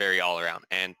 very all around.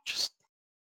 And just,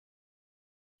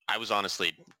 I was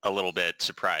honestly a little bit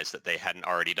surprised that they hadn't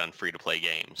already done free-to-play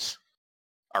games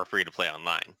or free-to-play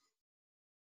online.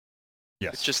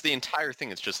 Yes. It's just the entire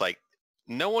thing. It's just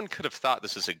no one could have thought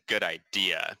this is a good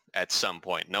idea at some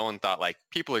point. No one thought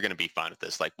people are going to be fine with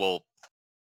this.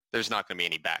 There's not going to be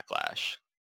any backlash.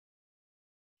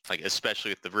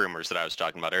 Especially with the rumors that I was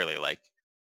talking about earlier,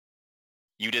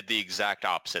 you did the exact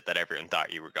opposite that everyone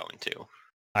thought you were going to.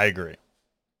 I agree.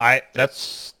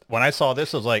 That's when I saw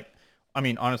this, I was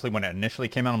honestly, when it initially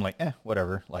came out, I'm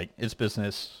whatever. It's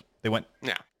business. They went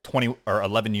 20 or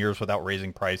 11 years without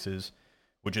raising prices,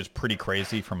 which is pretty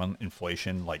crazy from an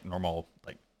inflation, normal,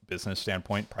 business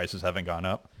standpoint. Prices haven't gone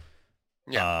up.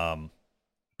 Yeah.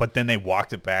 But then they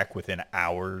walked it back within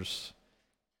hours.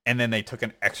 And then they took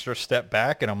an extra step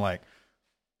back, and I'm like,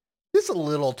 this is a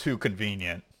little too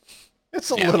convenient. It's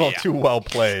a little too well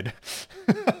played.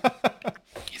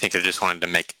 You think they just wanted to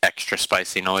make extra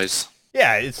spicy noise?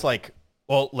 Yeah, it's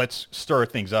well, let's stir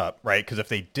things up, right? Because if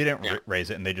they didn't raise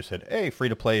it and they just said, hey,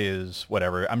 free-to-play is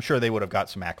whatever, I'm sure they would have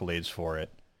got some accolades for it.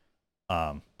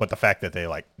 But the fact that they,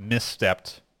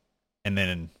 misstepped and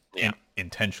then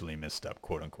intentionally misstepped,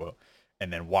 quote-unquote,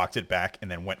 and then walked it back and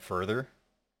then went further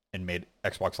and made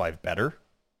Xbox Live better.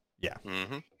 Yeah.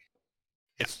 Mm-hmm.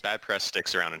 It's bad press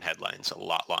sticks around in headlines a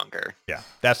lot longer. Yeah.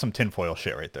 That's some tinfoil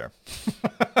shit right there.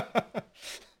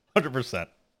 100%.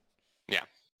 Yeah.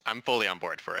 I'm fully on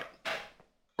board for it.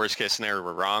 Worst case scenario,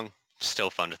 we're wrong. Still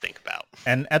fun to think about.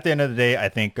 And at the end of the day, I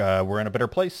think we're in a better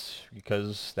place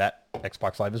because that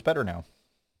Xbox Live is better now.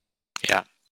 Yeah.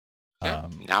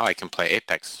 Now I can play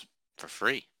Apex for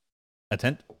free.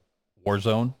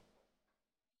 Warzone.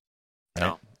 Right?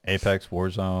 No. Apex,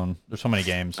 Warzone. There's so many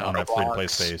games on that free-to-play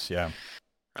space. Yeah.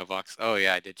 Roblox. Oh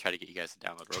yeah, I did try to get you guys to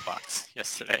download Roblox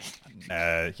yesterday.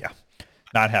 Yeah,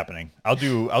 not happening. I'll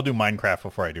do Minecraft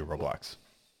before I do Roblox.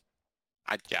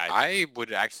 I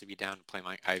would actually be down to play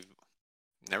I've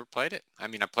never played it. I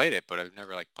mean, I played it, but I've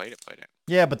never played it.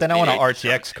 Yeah, but then I want an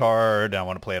RTX card. I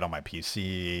want to play it on my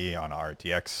PC on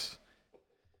RTX.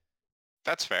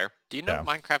 That's fair. Do you know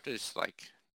Minecraft is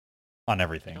on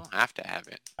everything? You don't have to have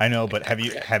it. I know, but have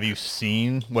you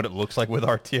seen what it looks like with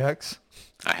RTX?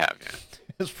 I have, yeah.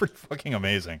 It's pretty fucking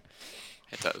amazing.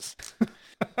 It does.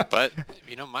 But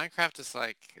Minecraft is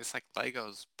it's like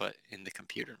Legos, but in the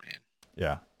computer, man.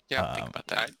 Yeah. Yeah. Think about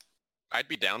that. I'd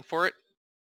be down for it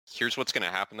here's what's going to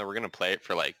happen, though. We're going to play it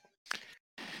for like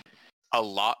a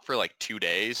lot for like 2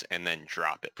 days and then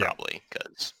drop it probably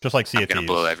because just like Sea I'm of gonna Thieves.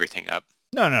 blow everything up.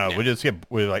 No. Yeah.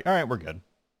 We're like, all right, we're good.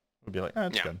 We'll be like, oh,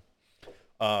 that's good.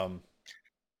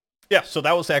 Yeah. So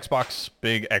that was the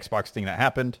big Xbox thing that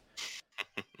happened.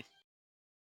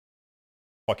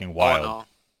 Fucking wild. All in all,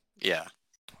 yeah.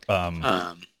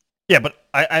 Yeah, but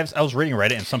I was reading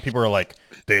Reddit and some people were like,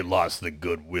 they lost the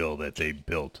goodwill that they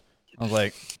built. I was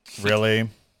like, really?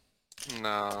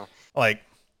 No. Like,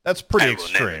 that's pretty I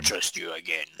extreme. will never trust you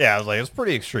again. Yeah, I was like, it's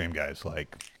pretty extreme, guys.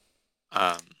 Like,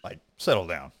 settle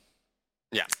down.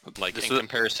 Yeah, like in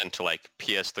comparison to like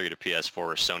PS3 to PS4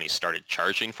 where Sony started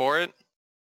charging for it,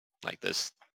 like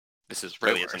this is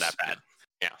really isn't that bad.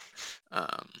 Yeah.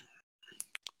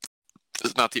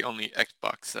 This is not the only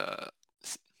Xbox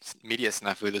media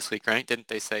snafu this week, right? Didn't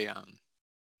they say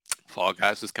Fall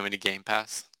Guys was coming to Game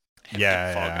Pass?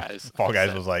 Yeah, Fall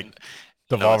Guys was like,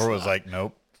 no, Devolver was like,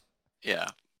 nope. Yeah,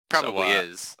 probably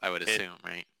is, I would assume,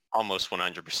 right? Almost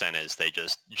 100% is they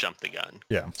just jumped the gun.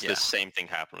 Yeah. The same thing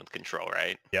happened with Control,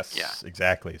 right? Yes, yeah.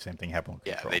 Exactly. Same thing happened with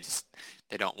Control. Yeah,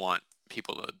 they don't want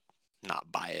people to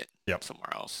not buy it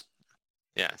somewhere else.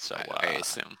 Yeah, so I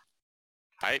assume.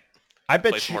 I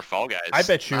bet play some more Fall Guys. I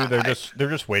bet you they're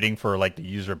just waiting for like the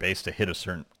user base to hit a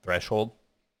certain threshold.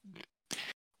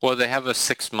 Well, they have a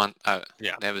 6-month. They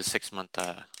have a 6-month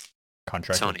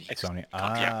contract. Sony.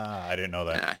 I didn't know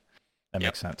that. Yeah. That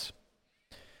makes sense.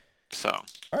 So.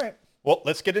 All right. Well,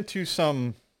 let's get into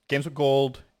some Games with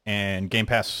Gold and Game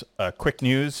Pass quick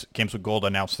news. Games with Gold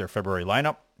announced their February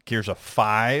lineup. Gears of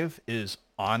 5 is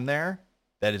on there.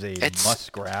 That is a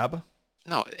must grab.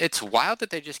 No, it's wild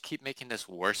that they just keep making this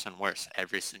worse and worse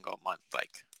every single month. Like,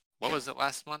 what was it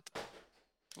last month?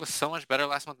 It was so much better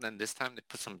last month than this time. They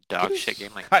put some dog shit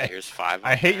game like Gears 5.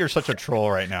 I hate you're such a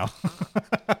troll right now.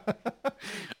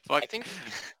 I think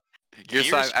Gears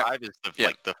 5 is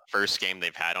like the first game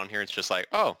they've had on here. It's just like,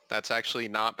 oh, that's actually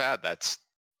not bad. That's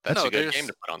a good game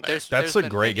to put on there. That's a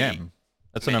great game.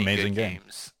 That's an amazing game.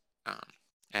 Games.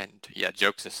 And yeah,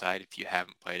 jokes aside, if you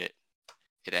haven't played it,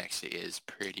 it actually is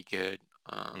pretty good.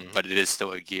 But it is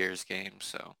still a Gears game,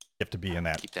 so you have to be in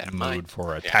that in mood mind.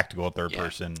 for a tactical third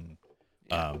person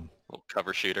little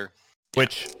cover shooter,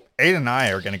 which Aiden and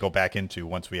I are going to go back into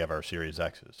once we have our Series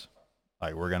X's.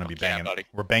 Like, we're going to be banging,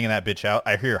 we're banging that bitch out.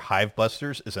 I hear Hive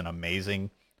Busters is an amazing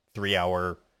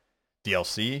 3-hour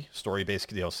DLC, story-based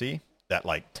DLC that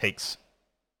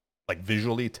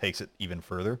visually takes it even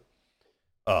further.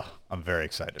 I'm very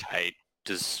excited. Tight.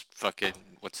 Does fucking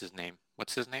what's his name?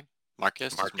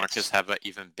 Marcus. Does Marcus have an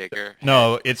even bigger?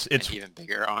 No, it's even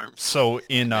bigger arms. So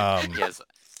in he has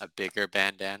a bigger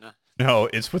bandana. No,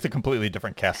 it's with a completely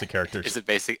different cast of characters. Is it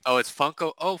basic? Oh, it's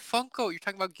Funko. Oh, Funko. You're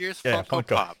talking about Gears Funko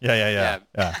Pop. Yeah.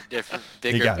 Different,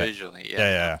 bigger visually.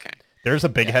 Yeah. Okay. There's a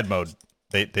big head mode.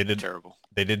 They did terrible.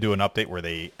 They did do an update where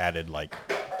they added like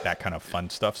that kind of fun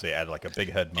stuff. So they added like a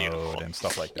big head mode and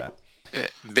stuff like that.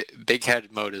 Big head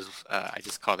mode is I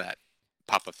just call that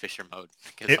Papa Fisher mode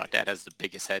because my dad has the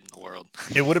biggest head in the world.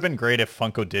 It would have been great if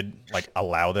Funko did like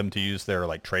allow them to use their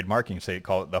like trademark and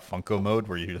call it the Funko mode,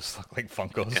 where you just look like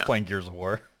Funko's playing Gears of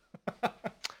War.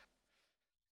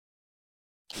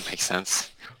 Makes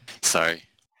sense. Sorry.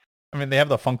 I mean, they have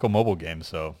the Funko mobile game,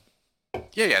 so.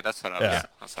 Yeah, that's what I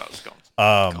was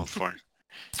going for.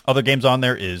 Other games on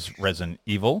there is Resident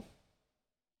Evil.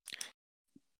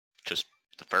 Just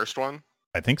the first one?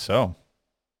 I think so.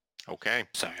 Okay.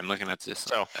 Sorry, I'm looking at this.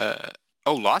 So,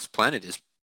 Lost Planet is...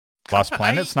 Lost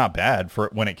Planet's not bad for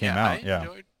when it came out.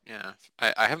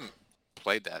 I haven't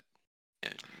played that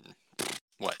in,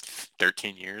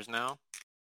 13 years now?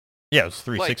 Yeah, it was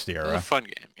 360 era. It was a fun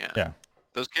game, Yeah.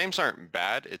 Those games aren't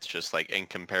bad. It's just like in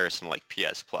comparison like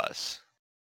PS Plus.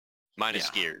 Minus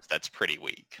Gears, that's pretty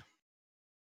weak.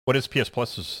 What is PS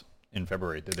Plus in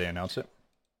February? Did they announce it?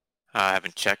 I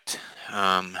haven't checked.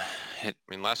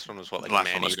 Last one was what, like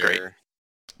last one was great.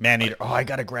 Man-Eater. Oh, I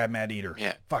gotta grab Man-Eater.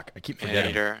 Yeah. Fuck, I keep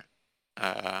forgetting. Man-Eater.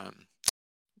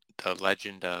 The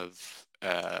Legend of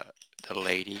the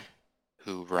Lady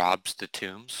Who Robs the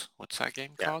Tombs. What's that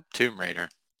game called? Tomb Raider.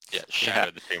 Yeah, Shadow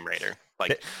of the Tomb Raider.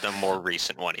 Like the more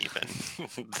recent one even.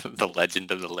 The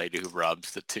Legend of the Lady Who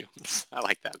Robs the Tombs. I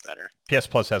like that better. PS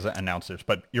Plus hasn't announced this,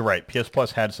 but you're right. PS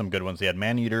Plus had some good ones. They had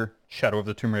Man-Eater, Shadow of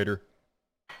the Tomb Raider,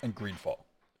 and Greedfall.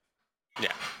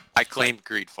 Yeah. I claimed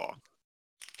Greedfall.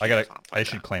 I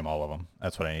should claim all of them.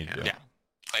 That's what I need to do. Yeah.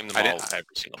 Claim them all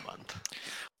every single month.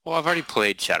 Well, I've already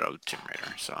played Shadow of the Tomb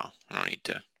Raider, so I don't need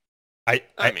to.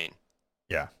 I mean.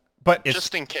 Yeah. But it's,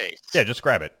 just in case. Yeah, just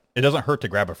grab it. It doesn't hurt to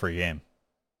grab a free game.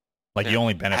 Like, you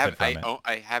only benefit from it.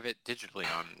 I have it digitally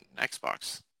on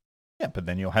Xbox. Yeah, but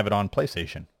then you'll have it on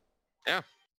PlayStation. Yeah.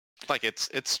 Like it's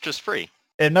just free.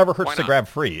 It never hurts Why to not? grab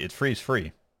free. It's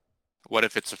free. What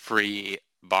if it's a free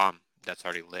bomb that's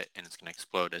already lit and it's going to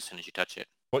explode as soon as you touch it?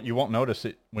 Well, you won't notice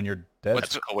it when you're dead.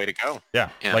 That's a way to go. Yeah.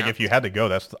 Yeah. Like if you had to go,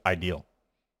 that's the ideal.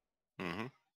 Mm-hmm.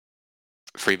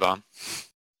 Free bomb.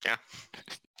 Yeah.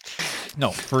 No,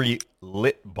 free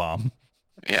lit bomb.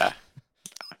 Yeah.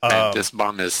 Man, this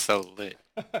bomb is so lit.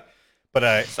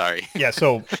 But Sorry. yeah,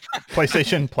 so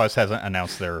PlayStation Plus hasn't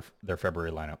announced their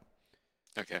February lineup.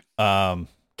 Okay.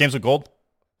 Games with Gold.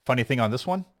 Funny thing on this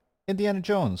one, Indiana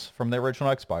Jones from the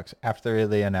original Xbox. After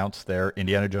they announced their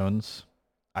Indiana Jones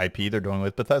IP, they're doing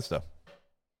with Bethesda.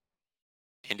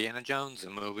 Indiana Jones, a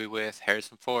movie with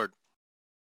Harrison Ford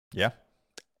Yeah,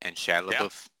 and Shia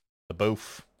LaBeouf. the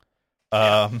boof.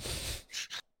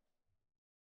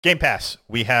 Game Pass.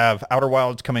 We have Outer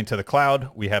Wilds coming to the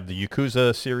cloud. We have the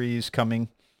Yakuza series coming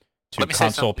to Let me say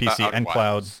console, something about PC, Outer and cloud.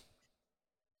 Wilds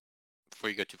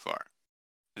before you go too far.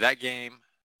 That game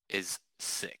is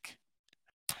sick.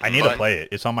 I need to But play it.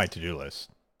 It's on my to-do list.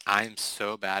 I'm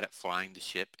so bad at flying the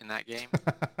ship in that game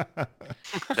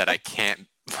that I can't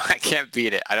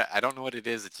beat it. I don't know what it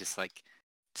is. It's just like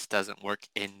it just doesn't work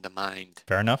in the mind.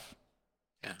 Fair enough.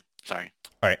 Yeah. Sorry.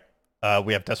 All right.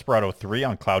 We have Desperado 3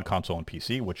 on cloud, console, and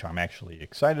PC, which I'm actually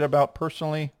excited about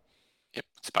personally. Yep.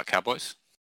 It's about cowboys.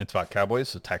 It's about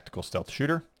cowboys, a tactical stealth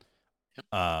shooter. Yep.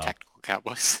 Tactical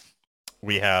cowboys.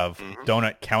 We have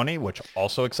Donut County, which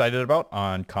also excited about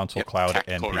on console, Yep. cloud,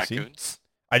 Tactical and PC. raccoons.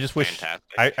 I just wish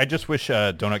Fantastic. I just wish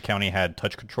Donut County had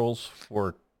touch controls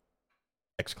for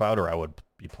xCloud, or I would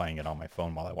be playing it on my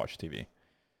phone while I watch TV.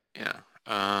 Yeah.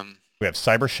 We have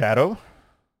Cyber Shadow,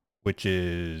 which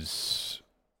is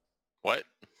What?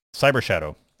 Cyber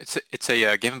Shadow. It's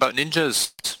a game about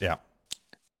ninjas. Yeah.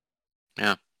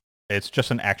 Yeah. It's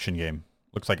just an action game.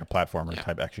 Looks like a platformer Yeah.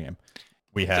 type action game.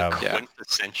 We The have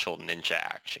quintessential ninja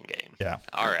action game. Yeah.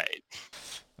 All right.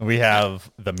 We have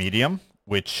The Medium,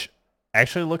 which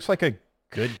actually looks like a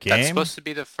good game. That's supposed to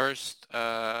be the first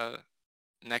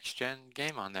next gen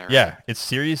game on there. Right? Yeah, it's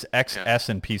Series X, Yeah. S,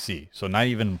 and PC, so not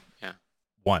even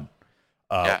one.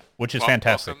 Yeah. Which is Well,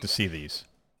 fantastic welcome- to see these.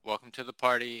 Welcome to the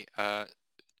party.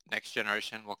 Next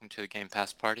generation. Welcome to the Game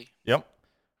Pass party. Yep.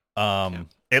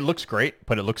 It looks great,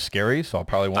 but it looks scary, so I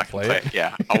probably won't Not gonna play it.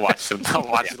 Yeah, I'll watch some. I'll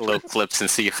watch the little clips and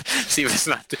see if it's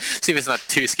not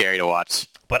too scary to watch.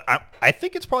 But I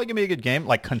think it's probably gonna be a good game.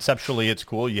 Like conceptually, it's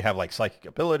cool. You have like psychic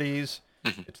abilities.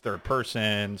 Mhm. It's third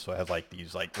person, so it has like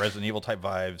these like Resident Evil type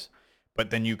vibes. But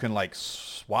then you can like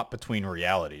swap between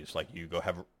realities. Like you go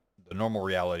have the normal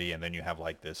reality, and then you have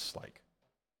like this like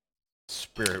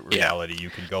spirit reality you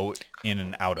can go in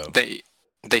and out of.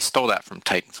 They stole that from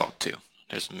Titanfall 2.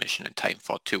 There's a mission in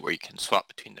Titanfall 2 where you can swap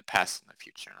between the past and the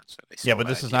future. So they Yeah, stole but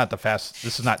this that is idea. not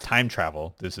this is not time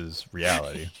travel. This is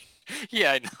reality.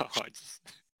 Yeah, I know.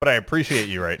 But I appreciate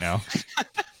you right now.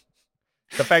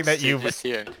 The fact that here.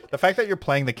 the fact that you're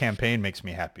playing the campaign makes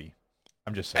me happy.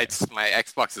 I'm just saying. It's my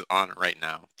Xbox is on right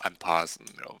now. I'm paused in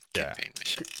the middle of Yeah. campaign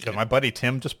mission. 'Cause my buddy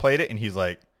Tim just played it, and he's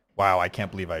like, "Wow, I can't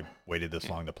believe I waited this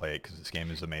long to play it because this game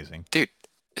is amazing." Dude,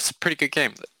 it's a pretty good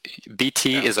game.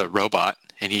 BT is a robot,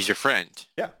 and he's your friend.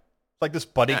 Yeah, it's like this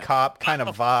buddy cop kind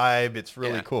of vibe. It's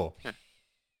really Yeah. cool. Yeah.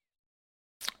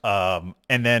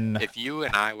 And then If you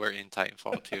and I were in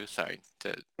Titanfall 2, sorry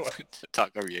to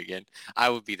talk over you again, I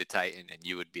would be the Titan, and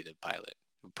you would be the pilot.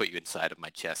 We'd put you inside of my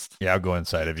chest. yeah, I'll go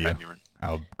inside of you. Drive me around.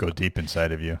 I'll go deep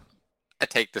inside of you. I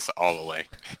take this all away.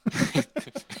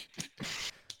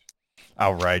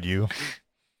 I'll ride you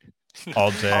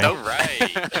all day. All right.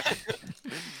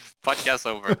 Podcast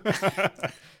over.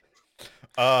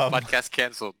 Podcast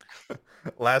canceled.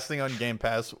 Last thing on Game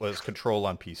Pass was Control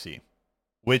on PC,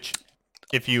 which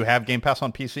if you have Game Pass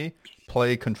on PC,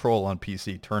 play Control on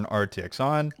PC. Turn RTX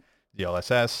on,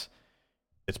 DLSS.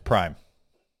 It's prime.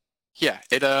 Yeah,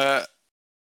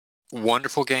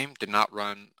 wonderful game. Did not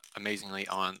run amazingly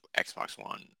on Xbox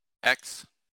One X.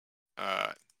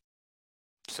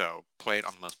 So play it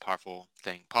on the most powerful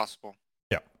thing possible.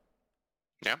 Yeah.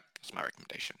 Yeah. That's my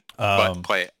recommendation.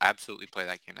 But absolutely play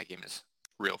that game. That game is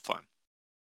real fun.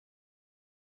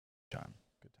 John,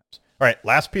 good times. All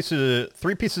right,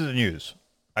 three pieces of news.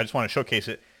 I just want to showcase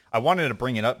it. I wanted to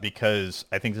bring it up because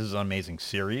I think this is an amazing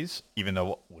series, even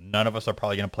though none of us are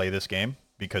probably going to play this game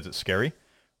because it's scary.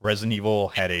 Resident Evil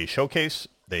had a showcase.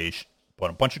 They put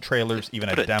a bunch of trailers, even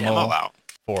Put a demo out.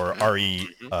 for RE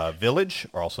Village,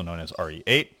 or also known as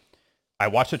RE8. I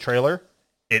watched the trailer.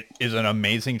 It is an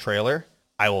amazing trailer.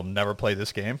 I will never play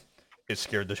this game. It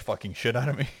scared the fucking shit out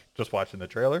of me just watching the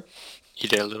trailer. You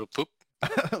did a little poop.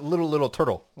 little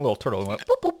turtle. Little turtle. It went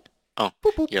boop, boop. Oh,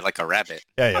 Boop, boop. you're like a rabbit.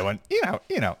 Yeah, it went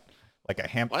in out. like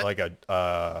a What? like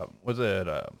a was it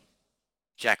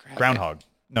Jackrabbit. groundhog?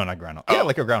 No, not groundhog. Oh. Yeah,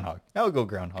 like a groundhog. I would go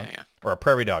groundhog. Yeah. Or a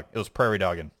prairie dog. It was prairie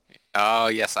dogging. Oh,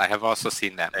 yes, I have also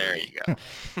seen that There movie. you go.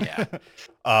 Yeah.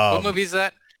 What Um, movie is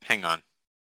that? Hang on.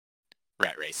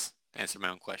 Rat Race. Answer my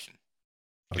own question.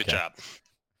 Good okay. job.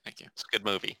 Thank you. It's a good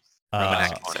movie. Roman Uh,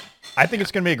 Atkinson. I think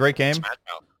it's going to be a great game. Smash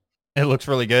Mouth. It looks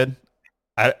really good.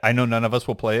 I know none of us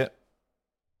will play it.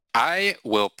 I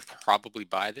will probably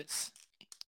buy this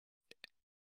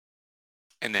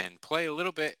and then play a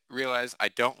little bit, realize I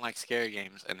don't like scary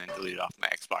games, and then delete it off my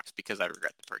Xbox because I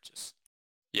regret the purchase.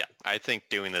 Yeah, I think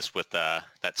doing this with that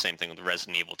same thing with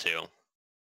Resident Evil 2,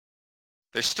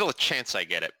 there's still a chance I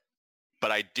get it,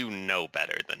 but I do know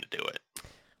better than to do it.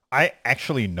 I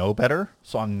actually know better,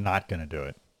 so I'm not going to do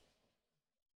it.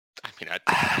 I mean,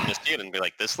 I'm going to see it and be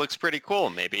like, this looks pretty cool.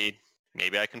 Maybe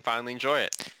I can finally enjoy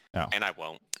it. No. And I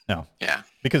won't. No. Yeah.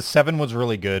 Because 7 was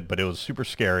really good, but it was super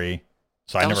scary,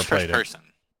 so I That never was played first person,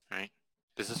 right?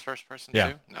 This is first person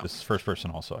Yeah. too? No. This is first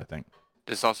person also, I think.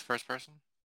 This is also first person?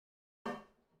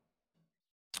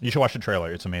 You should watch the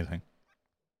trailer. It's amazing.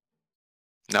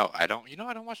 No, I don't.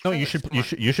 I don't watch No, trailers. Come on.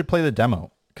 you should play the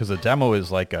demo, because the demo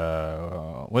is like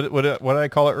a what did I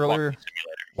call it earlier?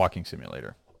 Walking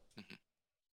simulator.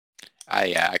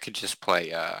 I could just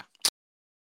play,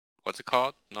 what's it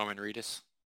called? Norman Reedus?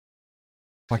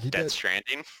 Death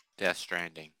Stranding. Death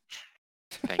Stranding.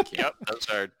 Thank you. Yep, those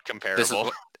are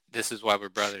comparable. This is why we're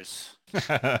brothers.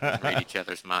 Read each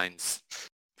other's minds.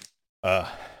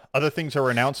 Other things that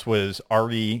were announced was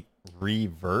RE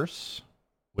Reverse,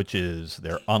 which is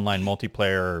their online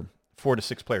multiplayer 4 to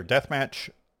 6 player deathmatch.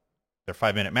 They're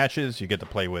 5-minute matches. You get to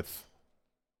play with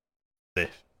the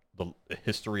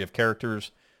history of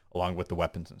characters along with the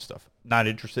weapons and stuff. Not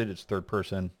interested. It's third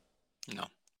person. No.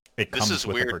 It comes This is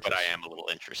with a weird, but purchase. I am a little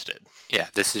interested. Yeah,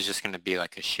 this is just going to be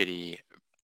like a shitty,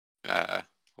 what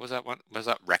was that one? What was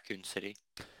that? Raccoon City?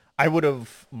 I would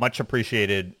have much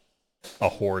appreciated a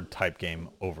Horde type game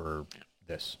over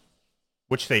this,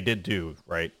 which they did do,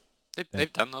 right?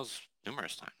 They've done those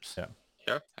numerous times. Yeah.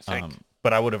 Yeah. I think.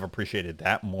 But I would have appreciated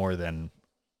that more than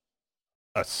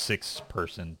a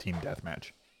 6-person team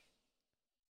deathmatch.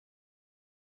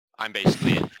 I'm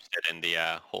basically interested in the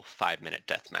whole 5-minute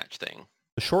deathmatch thing.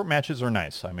 The short matches are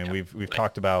nice. I mean, Yeah, we've like-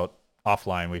 talked about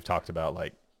offline. We've talked about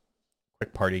like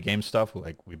quick party game stuff.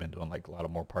 Like we've been doing like a lot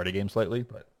of more party games lately.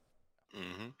 But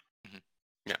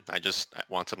Yeah, I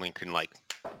want something that can like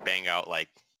bang out like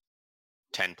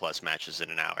 10 plus matches in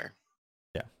an hour.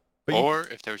 but Or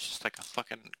if there was just like a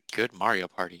fucking good Mario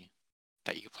Party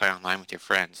that you could play online with your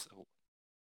friends.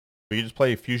 you just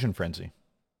play Fusion Frenzy.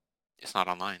 It's not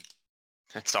online.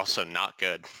 It's also not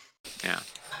good. Yeah.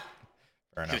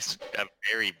 Fair enough. It's a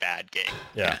very bad game.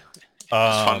 Yeah. It's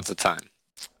fun at the time.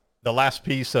 The last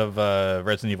piece of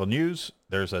Resident Evil news,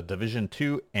 there's a Division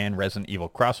 2 and Resident Evil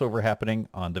crossover happening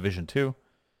on Division 2,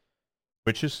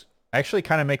 which is actually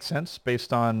kind of makes sense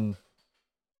based on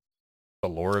the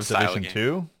lore of Style Division game.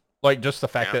 2. Like just the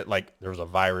fact Yeah. that like there was a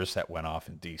virus that went off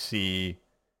in DC.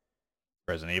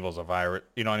 Resident Evil's a virus.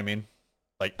 You know what I mean?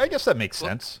 Like I guess that makes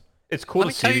Well, sense. It's cool let to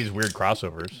me see tell you- these weird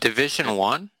crossovers. Division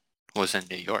 1 was in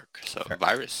New York, so Fair.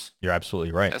 Virus. You're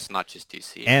absolutely right. That's not just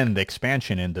DC. And the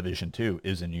expansion in Division 2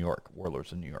 is in New York.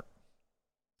 Warlords in New York.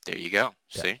 There you go.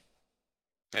 Yeah. See?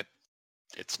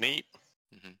 It's neat.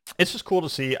 It's just cool to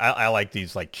see. I like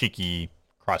these like cheeky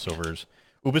crossovers.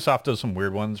 Ubisoft does some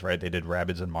weird ones, right? They did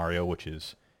Rabbids and Mario, which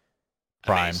is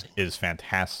Prime, Amazing. is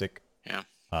fantastic. Yeah.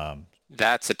 Um,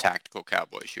 That's a tactical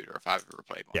cowboy shooter if I've ever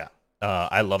played one. Yeah.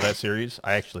 I love that series.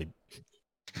 I actually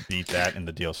beat that in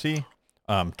the DLC.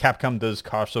 Capcom does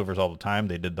crossovers all the time.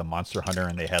 They did the Monster Hunter,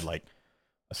 and they had like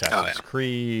Assassin's yeah.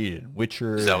 Creed, and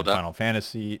Witcher, and Zelda. Final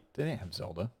Fantasy. They didn't have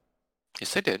Zelda.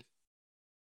 Yes, they did.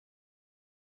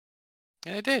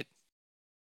 Yeah, they did.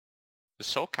 Is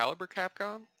Soul Calibur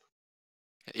Capcom?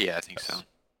 Yeah, I think Yes. so.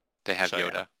 They have So, yeah.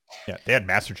 Yoda. Yeah, they had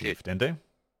Master Chief, didn't they?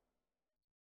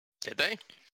 Did they?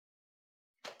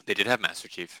 They did have Master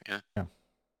Chief. Yeah.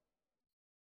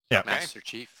 Yeah. Okay. Master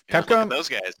Chief. Capcom- Look at those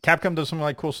guys. Capcom does some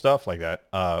like cool stuff like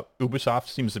that. Ubisoft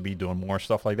seems to be doing more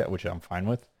stuff like that, which I'm fine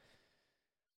with.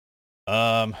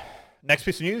 Next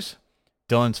piece of news,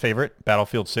 Dylan's favorite,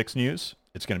 Battlefield 6 news.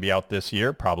 It's going to be out this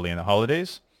year, probably in the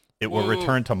holidays. It will Woo.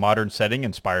 return to modern setting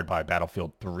inspired by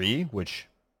Battlefield 3, which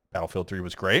Battlefield 3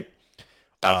 was great.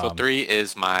 Battlefield 3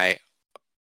 is my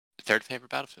third favorite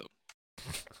Battlefield.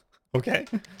 Okay.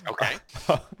 Okay.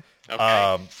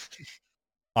 Okay.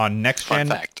 On next Fun gen,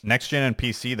 fact. and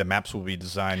PC, the maps will be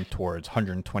designed towards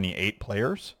 128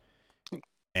 players,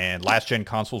 and last gen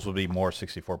consoles will be more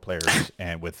 64 players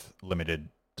and with limited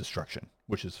destruction,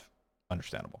 which is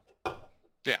understandable.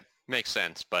 makes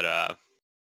sense, but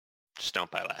just don't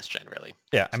buy last gen, really.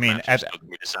 Yeah, I mean, Maps are still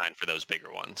gonna be designed for those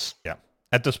bigger ones. Yeah,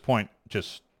 at this point,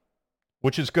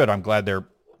 which is good. I'm glad they're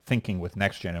thinking with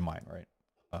next gen in mind, right?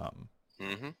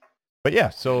 But yeah,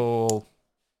 so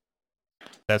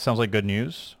that sounds like good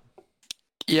news.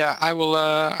 Yeah, I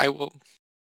will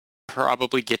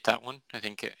probably get that one. I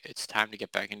think it's time to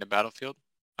get back into Battlefield.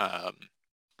 Not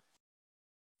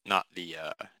the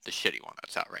shitty one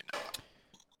that's out right now.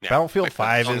 Yeah, Battlefield like,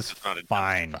 5 as long is as it's not a dumpster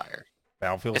fine. fire.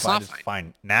 Battlefield It's 5 not is fine.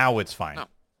 fine. Now it's fine. No.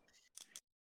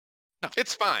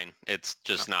 It's fine. It's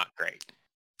just not great.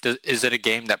 Is it a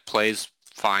game that plays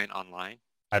fine online?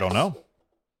 I don't know.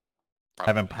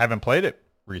 Probably. Haven't played it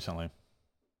recently.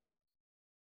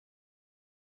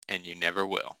 And you never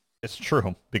will. It's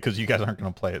true, because you guys aren't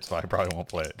going to play it, so I probably won't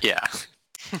play it. Yeah.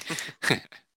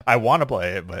 I want to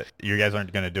play it, but you guys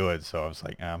aren't going to do it, so I was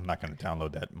like, I'm not going to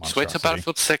download that monstrosity. Just wait till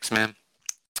Battlefield 6, man.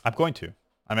 I'm going to.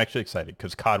 I'm actually excited,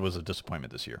 because COD was a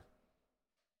disappointment this year.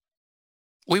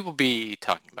 We will be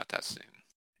talking about that soon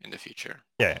in the future.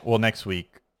 Yeah, well, next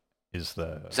week is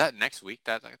Is that next week?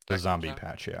 That the comes zombie out?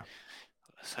 patch, yeah.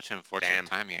 Such an unfortunate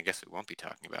timing. I guess we won't be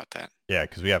talking about that. Yeah,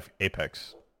 because we have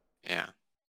Apex. Yeah.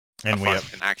 And we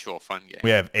have an actual fun game. We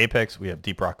have Apex, we have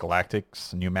Deep Rock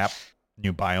Galactic's new map,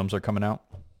 new biomes are coming out.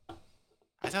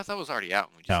 I thought that was already out.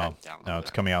 And we just No, hadn't downloaded no, it's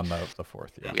it. coming out on the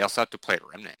 4th, yeah. We also have to play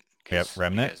Remnant. Yep,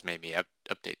 Remnant. You guys made me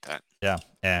update that. Yeah,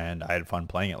 and I had fun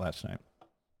playing it last night.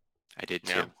 I did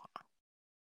too.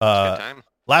 Yeah. Good time.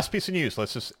 Last piece of news,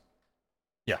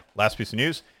 last piece of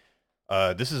news.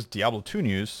 This is Diablo 2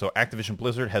 news. So Activision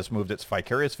Blizzard has moved its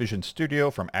Vicarious Visions studio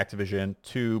from Activision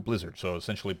to Blizzard. So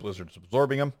essentially Blizzard's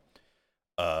absorbing them.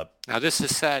 Now this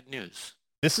is sad news.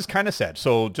 This is kind of sad.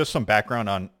 So just some background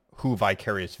on who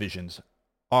Vicarious Visions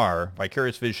are.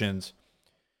 Vicarious Visions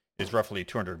is roughly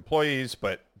 200 employees,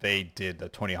 but they did the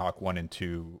Tony Hawk 1 and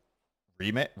 2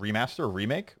 remaster or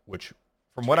remake, which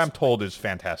from what I'm told is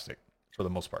fantastic for the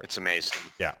most part. It's amazing.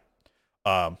 Yeah.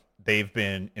 They've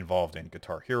been involved in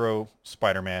Guitar Hero,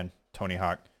 Spider-Man, Tony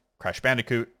Hawk, Crash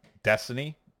Bandicoot,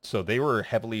 Destiny. So they were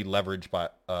heavily leveraged by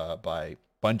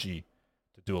Bungie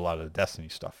to do a lot of the Destiny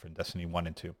stuff in Destiny 1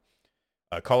 and 2.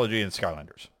 Call of Duty and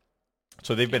Skylanders.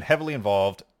 So they've been heavily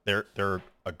involved. They're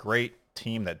a great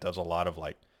team that does a lot of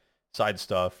like side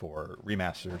stuff or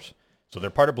remasters. So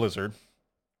they're part of Blizzard.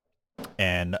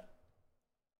 And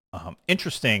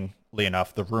interestingly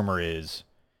enough, the rumor is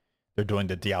they're doing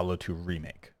the Diablo 2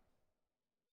 remake.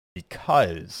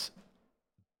 Because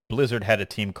Blizzard had a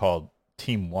team called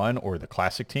Team 1 or the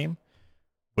Classic Team,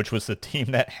 which was the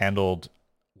team that handled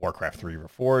Warcraft 3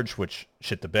 Reforged, which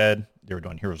shit the bed. They were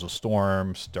doing Heroes of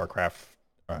Storm, StarCraft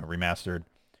Remastered.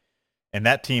 And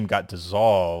that team got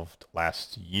dissolved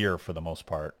last year for the most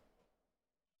part.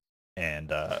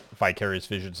 And Vicarious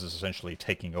Visions is essentially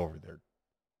taking over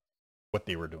what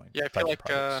they were doing. Yeah, I feel like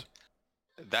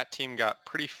that team got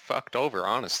pretty fucked over,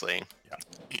 honestly.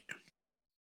 Yeah.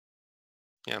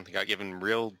 Yeah, they got given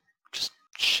real just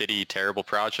shitty, terrible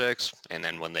projects, and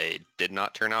then when they did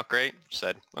not turn out great,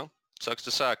 said, well, sucks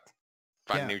to suck.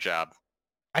 Find a new job.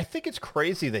 I think it's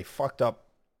crazy they fucked up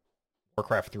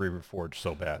Warcraft 3 Reforged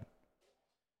so bad.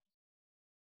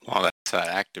 Well, that's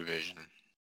that Activision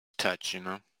touch, you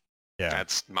know? Yeah.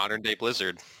 That's modern day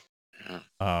Blizzard. Yeah.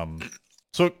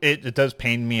 So it does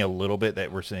pain me a little bit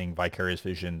that we're seeing Vicarious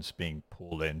Visions being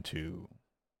pulled into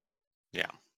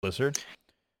Blizzard.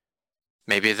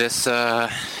 Maybe this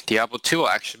Diablo 2 will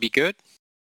actually be good.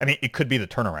 I mean, it could be the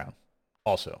turnaround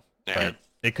also. Yeah. Right?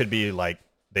 It could be like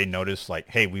they notice like,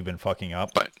 hey, we've been fucking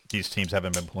up. But these teams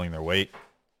haven't been pulling their weight.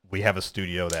 We have a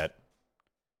studio that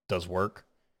does work.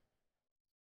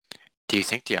 do you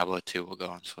think Diablo 2 will go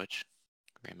on Switch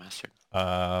remastered?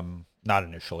 Not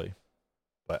initially,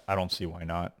 but I don't see why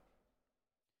not.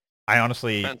 I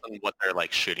honestly, Depends on what they're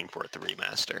like shooting for at the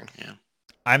remaster. Yeah.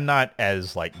 I'm not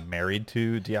as like married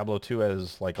to Diablo 2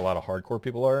 as like a lot of hardcore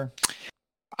people are.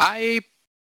 I'm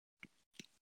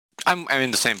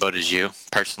in the same boat as you.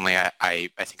 Personally, I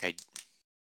think I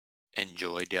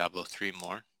enjoy Diablo 3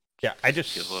 more. Yeah, I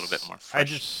just feels a little bit more I fresh.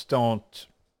 just don't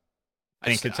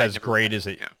think it's as great as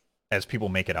as people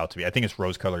make it out to be. I think it's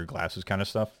rose-colored glasses kind of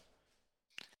stuff.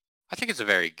 I think it's a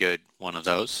very good one of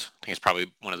those. I think it's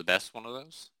probably one of the best one of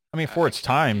those. I mean, for its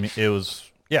time, it was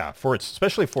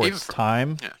especially for Even its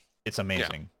time, yeah. it's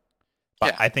amazing.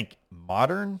 But I think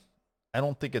modern, I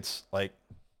don't think it's like.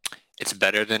 It's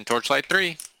better than Torchlight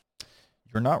 3.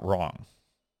 You're not wrong.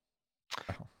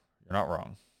 You're not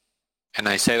wrong. And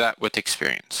I say that with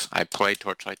experience. I played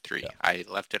Torchlight 3. Yeah. I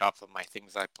left it off of my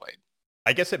things I played.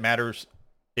 I guess it matters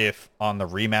if on the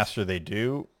remaster they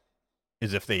do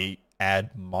is if they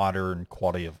add modern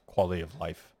quality of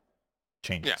life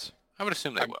changes. I would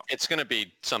assume they will. It's going to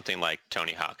be something like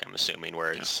Tony Hawk, I'm assuming,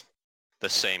 where it's the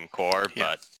same core,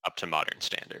 but up to modern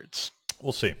standards.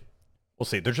 We'll see. We'll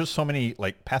see. There's just so many,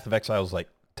 like, Path of Exile is, like,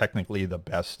 technically the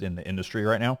best in the industry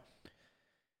right now.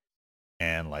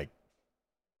 And, like,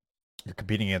 you're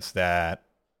competing against that.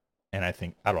 And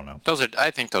I don't know.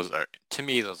 I think those are, to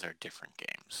me, those are different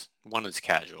games. One is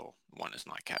casual, one is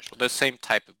not casual. The same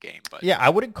type of game, but... Yeah, I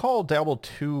wouldn't call Diablo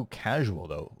 2 casual,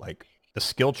 though. Like, the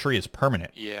skill tree is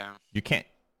permanent. Yeah. You can't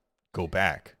go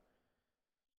back.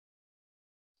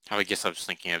 I guess I was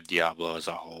thinking of Diablo as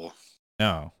a whole.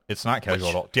 No, it's not casual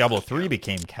at all. Diablo 3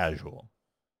 became casual.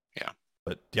 Yeah.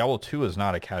 But Diablo 2 is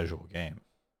not a casual game.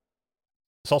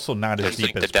 It's also not as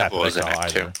deep as the Path of devil is in Exile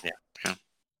it either. too. Yeah.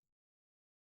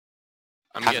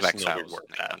 I'm Path of guessing Exile they'll is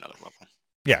rework that. another level.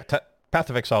 Yeah, Path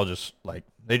of Exile just, like,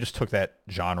 they just took that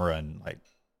genre and, like,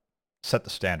 set the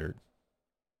standard.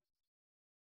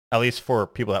 At least for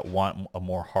people that want a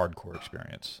more hardcore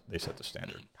experience, they set the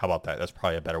standard. How about that? That's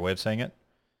probably a better way of saying it.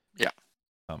 Yeah.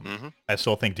 I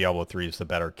still think Diablo 3 is the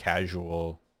better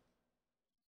casual.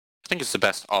 I think it's the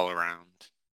best all around.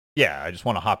 Yeah, I just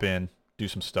want to hop in, do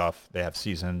some stuff. They have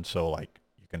season, so, like,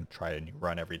 you can try a new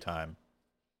run every time.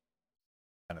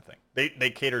 Kind of thing. They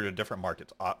cater to different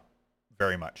markets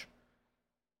very much.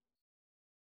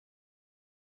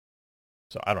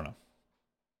 So I don't know.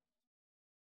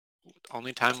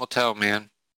 Only time will tell, man.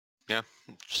 Yeah,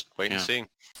 just wait and see.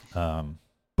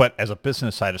 But as a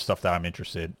business side of stuff that I'm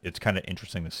interested, it's kind of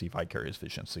interesting to see Vicarious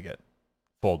Visions to get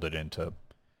folded into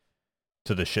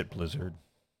the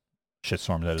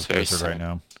shitstorm that is Blizzard right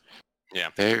now. Yeah,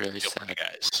 very, very sad,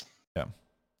 guys. Yeah.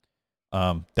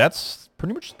 That's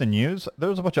pretty much the news. There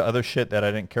was a bunch of other shit that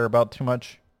I didn't care about too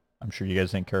much. I'm sure you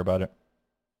guys didn't care about it.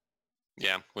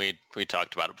 Yeah, we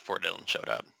talked about it before Dylan showed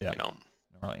up. Yeah. You know.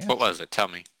 Yeah. What was it? Tell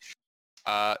me.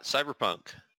 Cyberpunk.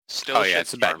 Still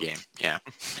it's a bad game. Yeah.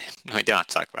 No, we don't have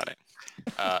to talk about it.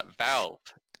 Valve.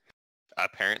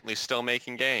 Apparently still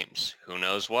making games. Who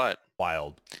knows what?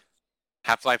 Wild.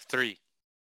 Half-Life 3.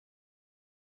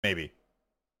 Maybe.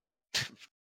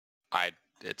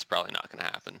 It's probably not going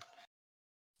to happen.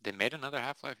 They made another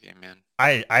Half-Life game, man.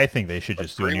 I think they should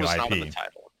just do a new was not in IP, the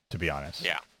title. to be honest.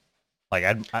 Yeah. Like,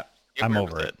 I'm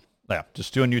over it. Yeah,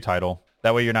 just do a new title.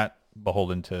 That way you're not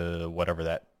beholden to whatever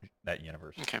that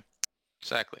universe. Okay.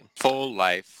 Exactly. Full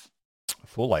Life.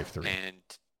 Full Life 3. And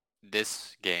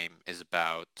this game is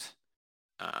about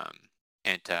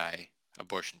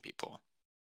anti-abortion people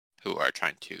who are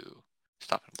trying to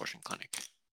stop an abortion clinic.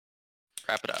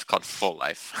 Wrap it up. It's called Full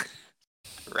Life.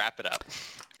 Wrap it up.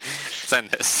 Send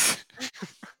this.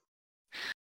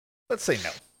 Let's say no.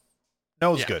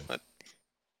 No is good.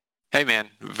 Hey man,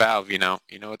 Valve, you know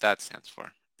what that stands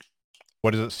for.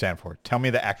 What does it stand for? Tell me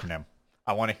the acronym.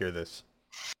 I want to hear this.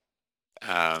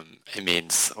 It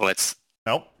means let's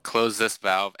close this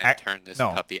valve and turn this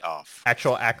puppy off.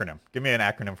 Actual acronym. Give me an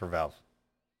acronym for Valve.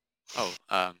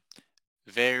 Oh,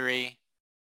 very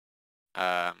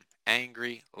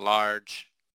angry, large,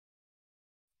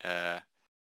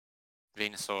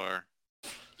 Venusaur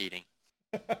eating.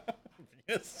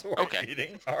 Venusaur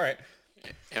eating. All right.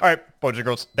 Yep. All right, boys and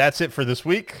girls. That's it for this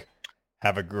week.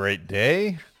 Have a great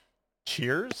day.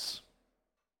 Cheers.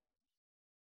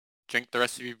 Drink the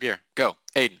rest of your beer. Go,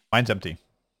 Aiden. Mine's empty.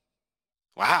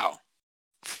 Wow.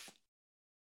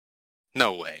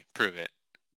 No way. Prove it.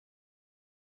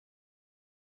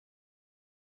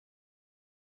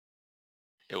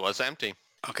 It was empty.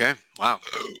 Okay. Wow.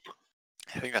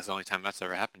 I think that's the only time that's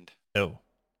ever happened. Oh.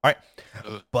 All right.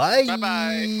 Bye.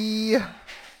 Bye-bye.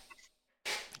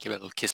 Give it a little kiss.